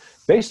Biden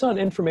based on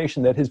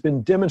information that has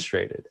been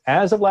demonstrated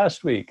as of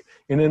last week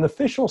in an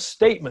official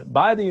statement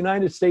by the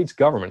United States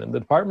government and the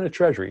Department of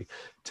Treasury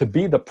to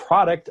be the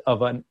product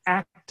of an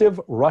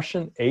active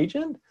Russian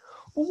agent,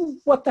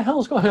 what the hell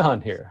is going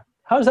on here?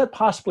 How is that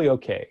possibly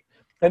okay?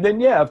 And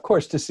then, of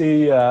course, to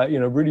see,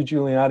 Rudy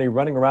Giuliani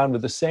running around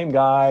with the same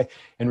guy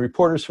and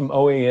reporters from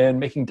OAN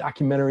making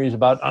documentaries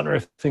about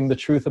unearthing the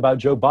truth about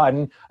Joe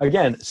Biden,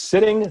 again,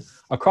 sitting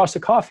across a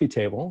coffee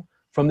table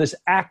from this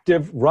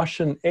active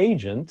Russian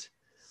agent,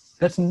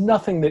 that's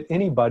nothing that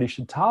anybody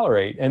should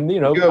tolerate. And,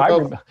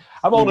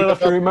 I'm old enough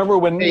to remember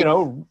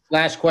when,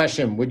 Last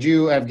question. Would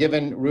you have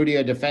given Rudy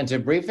a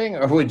defensive briefing,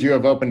 or would you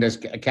have opened a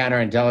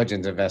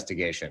counterintelligence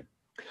investigation?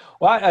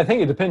 Well, I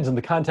think it depends on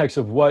the context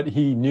of what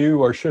he knew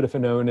or should have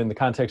known in the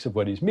context of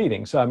what he's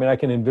meeting. So, I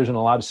can envision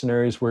a lot of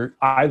scenarios where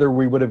either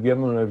we would have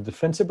given him a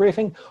defensive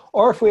briefing,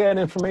 or if we had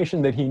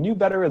information that he knew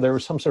better, or there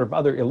was some sort of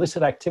other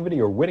illicit activity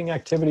or witting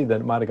activity,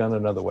 that it might have gone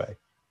another way.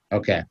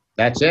 Okay,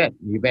 that's it.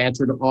 You've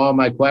answered all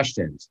my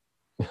questions.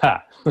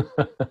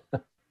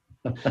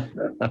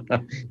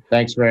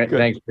 Thanks for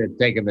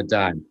taking the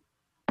time.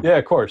 Yeah,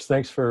 of course.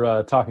 Thanks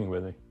for talking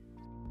with me.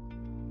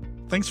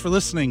 Thanks for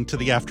listening to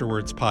the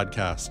Afterwards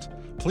podcast.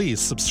 Please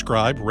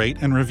subscribe, rate,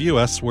 and review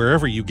us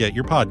wherever you get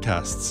your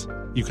podcasts.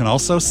 You can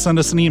also send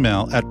us an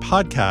email at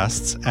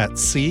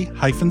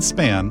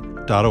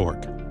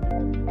podcasts@c-span.org.